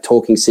 like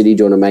Talking City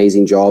do an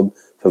amazing job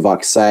for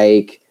fuck's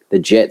sake. The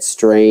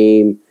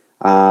Jetstream,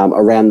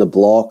 Around the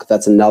Block,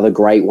 that's another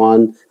great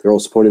one. They're all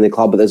supporting their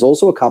club, but there's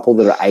also a couple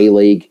that are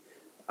A-League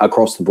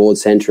across the board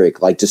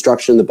centric. Like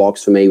Destruction in the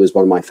Box for me was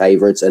one of my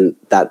favorites, and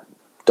that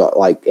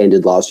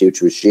ended last year,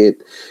 which was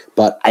shit.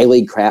 But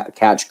A-League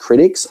Couch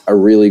Critics are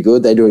really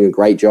good. They're doing a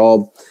great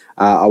job.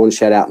 I want to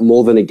shout out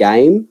More Than a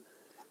Game.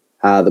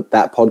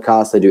 That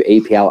podcast, they do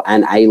EPL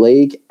and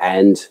A-League,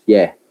 and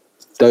yeah,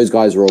 those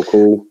guys are all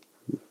cool.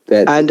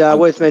 And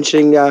worth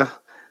mentioning,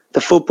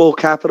 the Football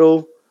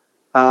Capital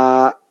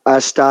are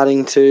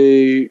starting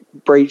to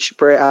reach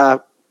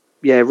out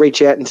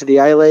into the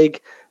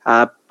A-League.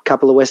 A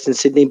couple of Western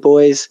Sydney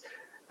boys.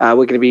 We're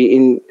going to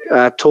be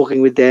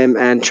talking with them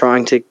and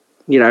trying to,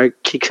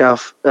 kick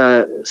off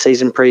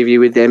season preview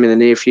with them in the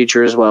near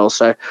future as well.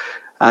 So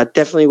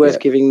definitely worth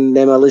giving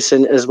them a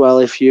listen as well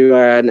if you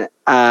are an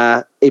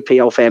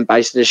EPL fan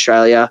based in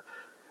Australia.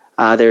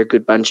 They're a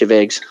good bunch of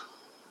eggs.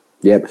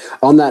 Yep.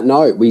 On that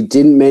note, we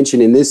didn't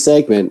mention in this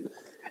segment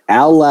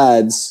our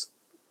lads,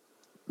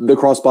 the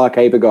Crossbar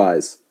Keeper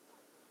guys.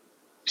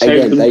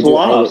 Again, they do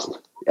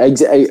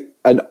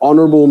an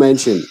honourable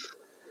mention.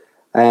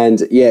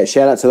 And yeah,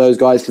 shout out to those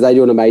guys because they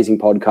do an amazing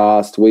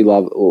podcast. We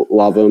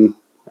love them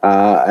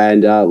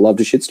and love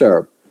to shit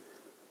stir them.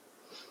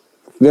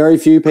 Very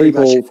few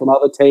people from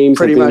other teams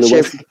have been in the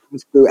Western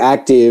Hemisphere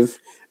active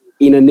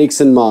in a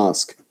Nixon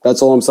mask.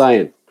 That's all I'm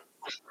saying.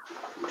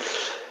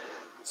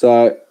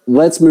 So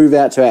let's move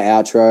out to our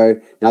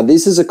outro. Now,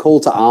 this is a call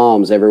to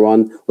arms,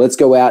 everyone. Let's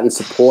go out and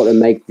support and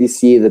make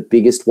this year the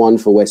biggest one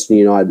for Western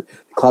United.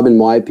 The club, in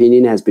my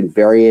opinion, has been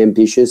very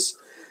ambitious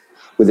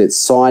with its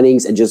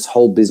signings and just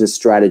whole business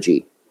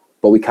strategy.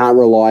 But we can't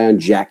rely on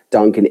Jack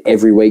Duncan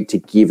every week to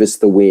give us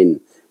the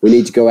win. We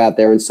need to go out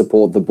there and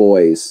support the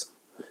boys.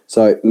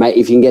 So, mate,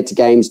 if you can get to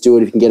games, do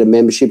it. If you can get a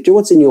membership, do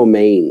what's in your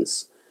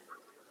means.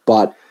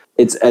 But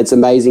it's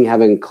amazing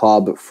having a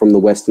club from the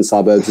western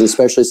suburbs, and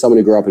especially someone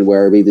who grew up in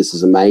Werribee. This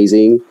is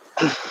amazing.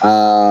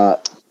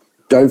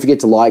 Don't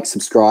forget to like,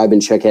 subscribe,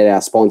 and check out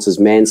our sponsors,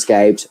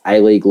 Manscaped,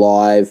 A-League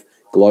Live,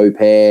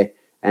 Glowpair,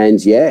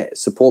 and, yeah,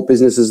 support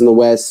businesses in the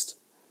West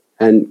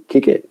and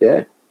kick it,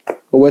 yeah.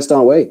 All West,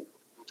 aren't we?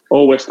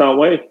 All West, aren't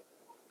we?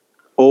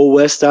 All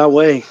West, aren't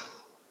we?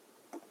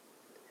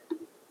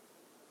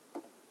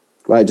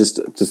 Wait, just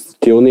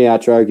killing the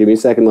outro. Give me a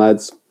second,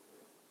 lads.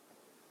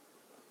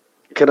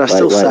 Can I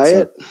still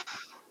say it?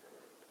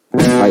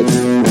 Wait.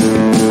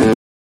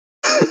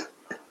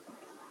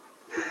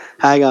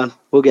 Hang on.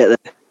 We'll get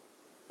there.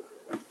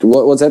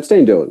 What's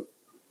Epstein doing?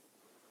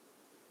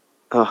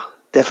 Oh,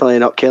 definitely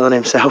not killing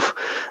himself.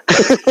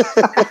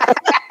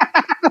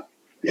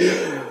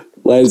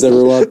 Ladies,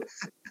 everyone.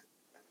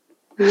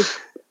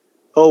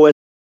 All West.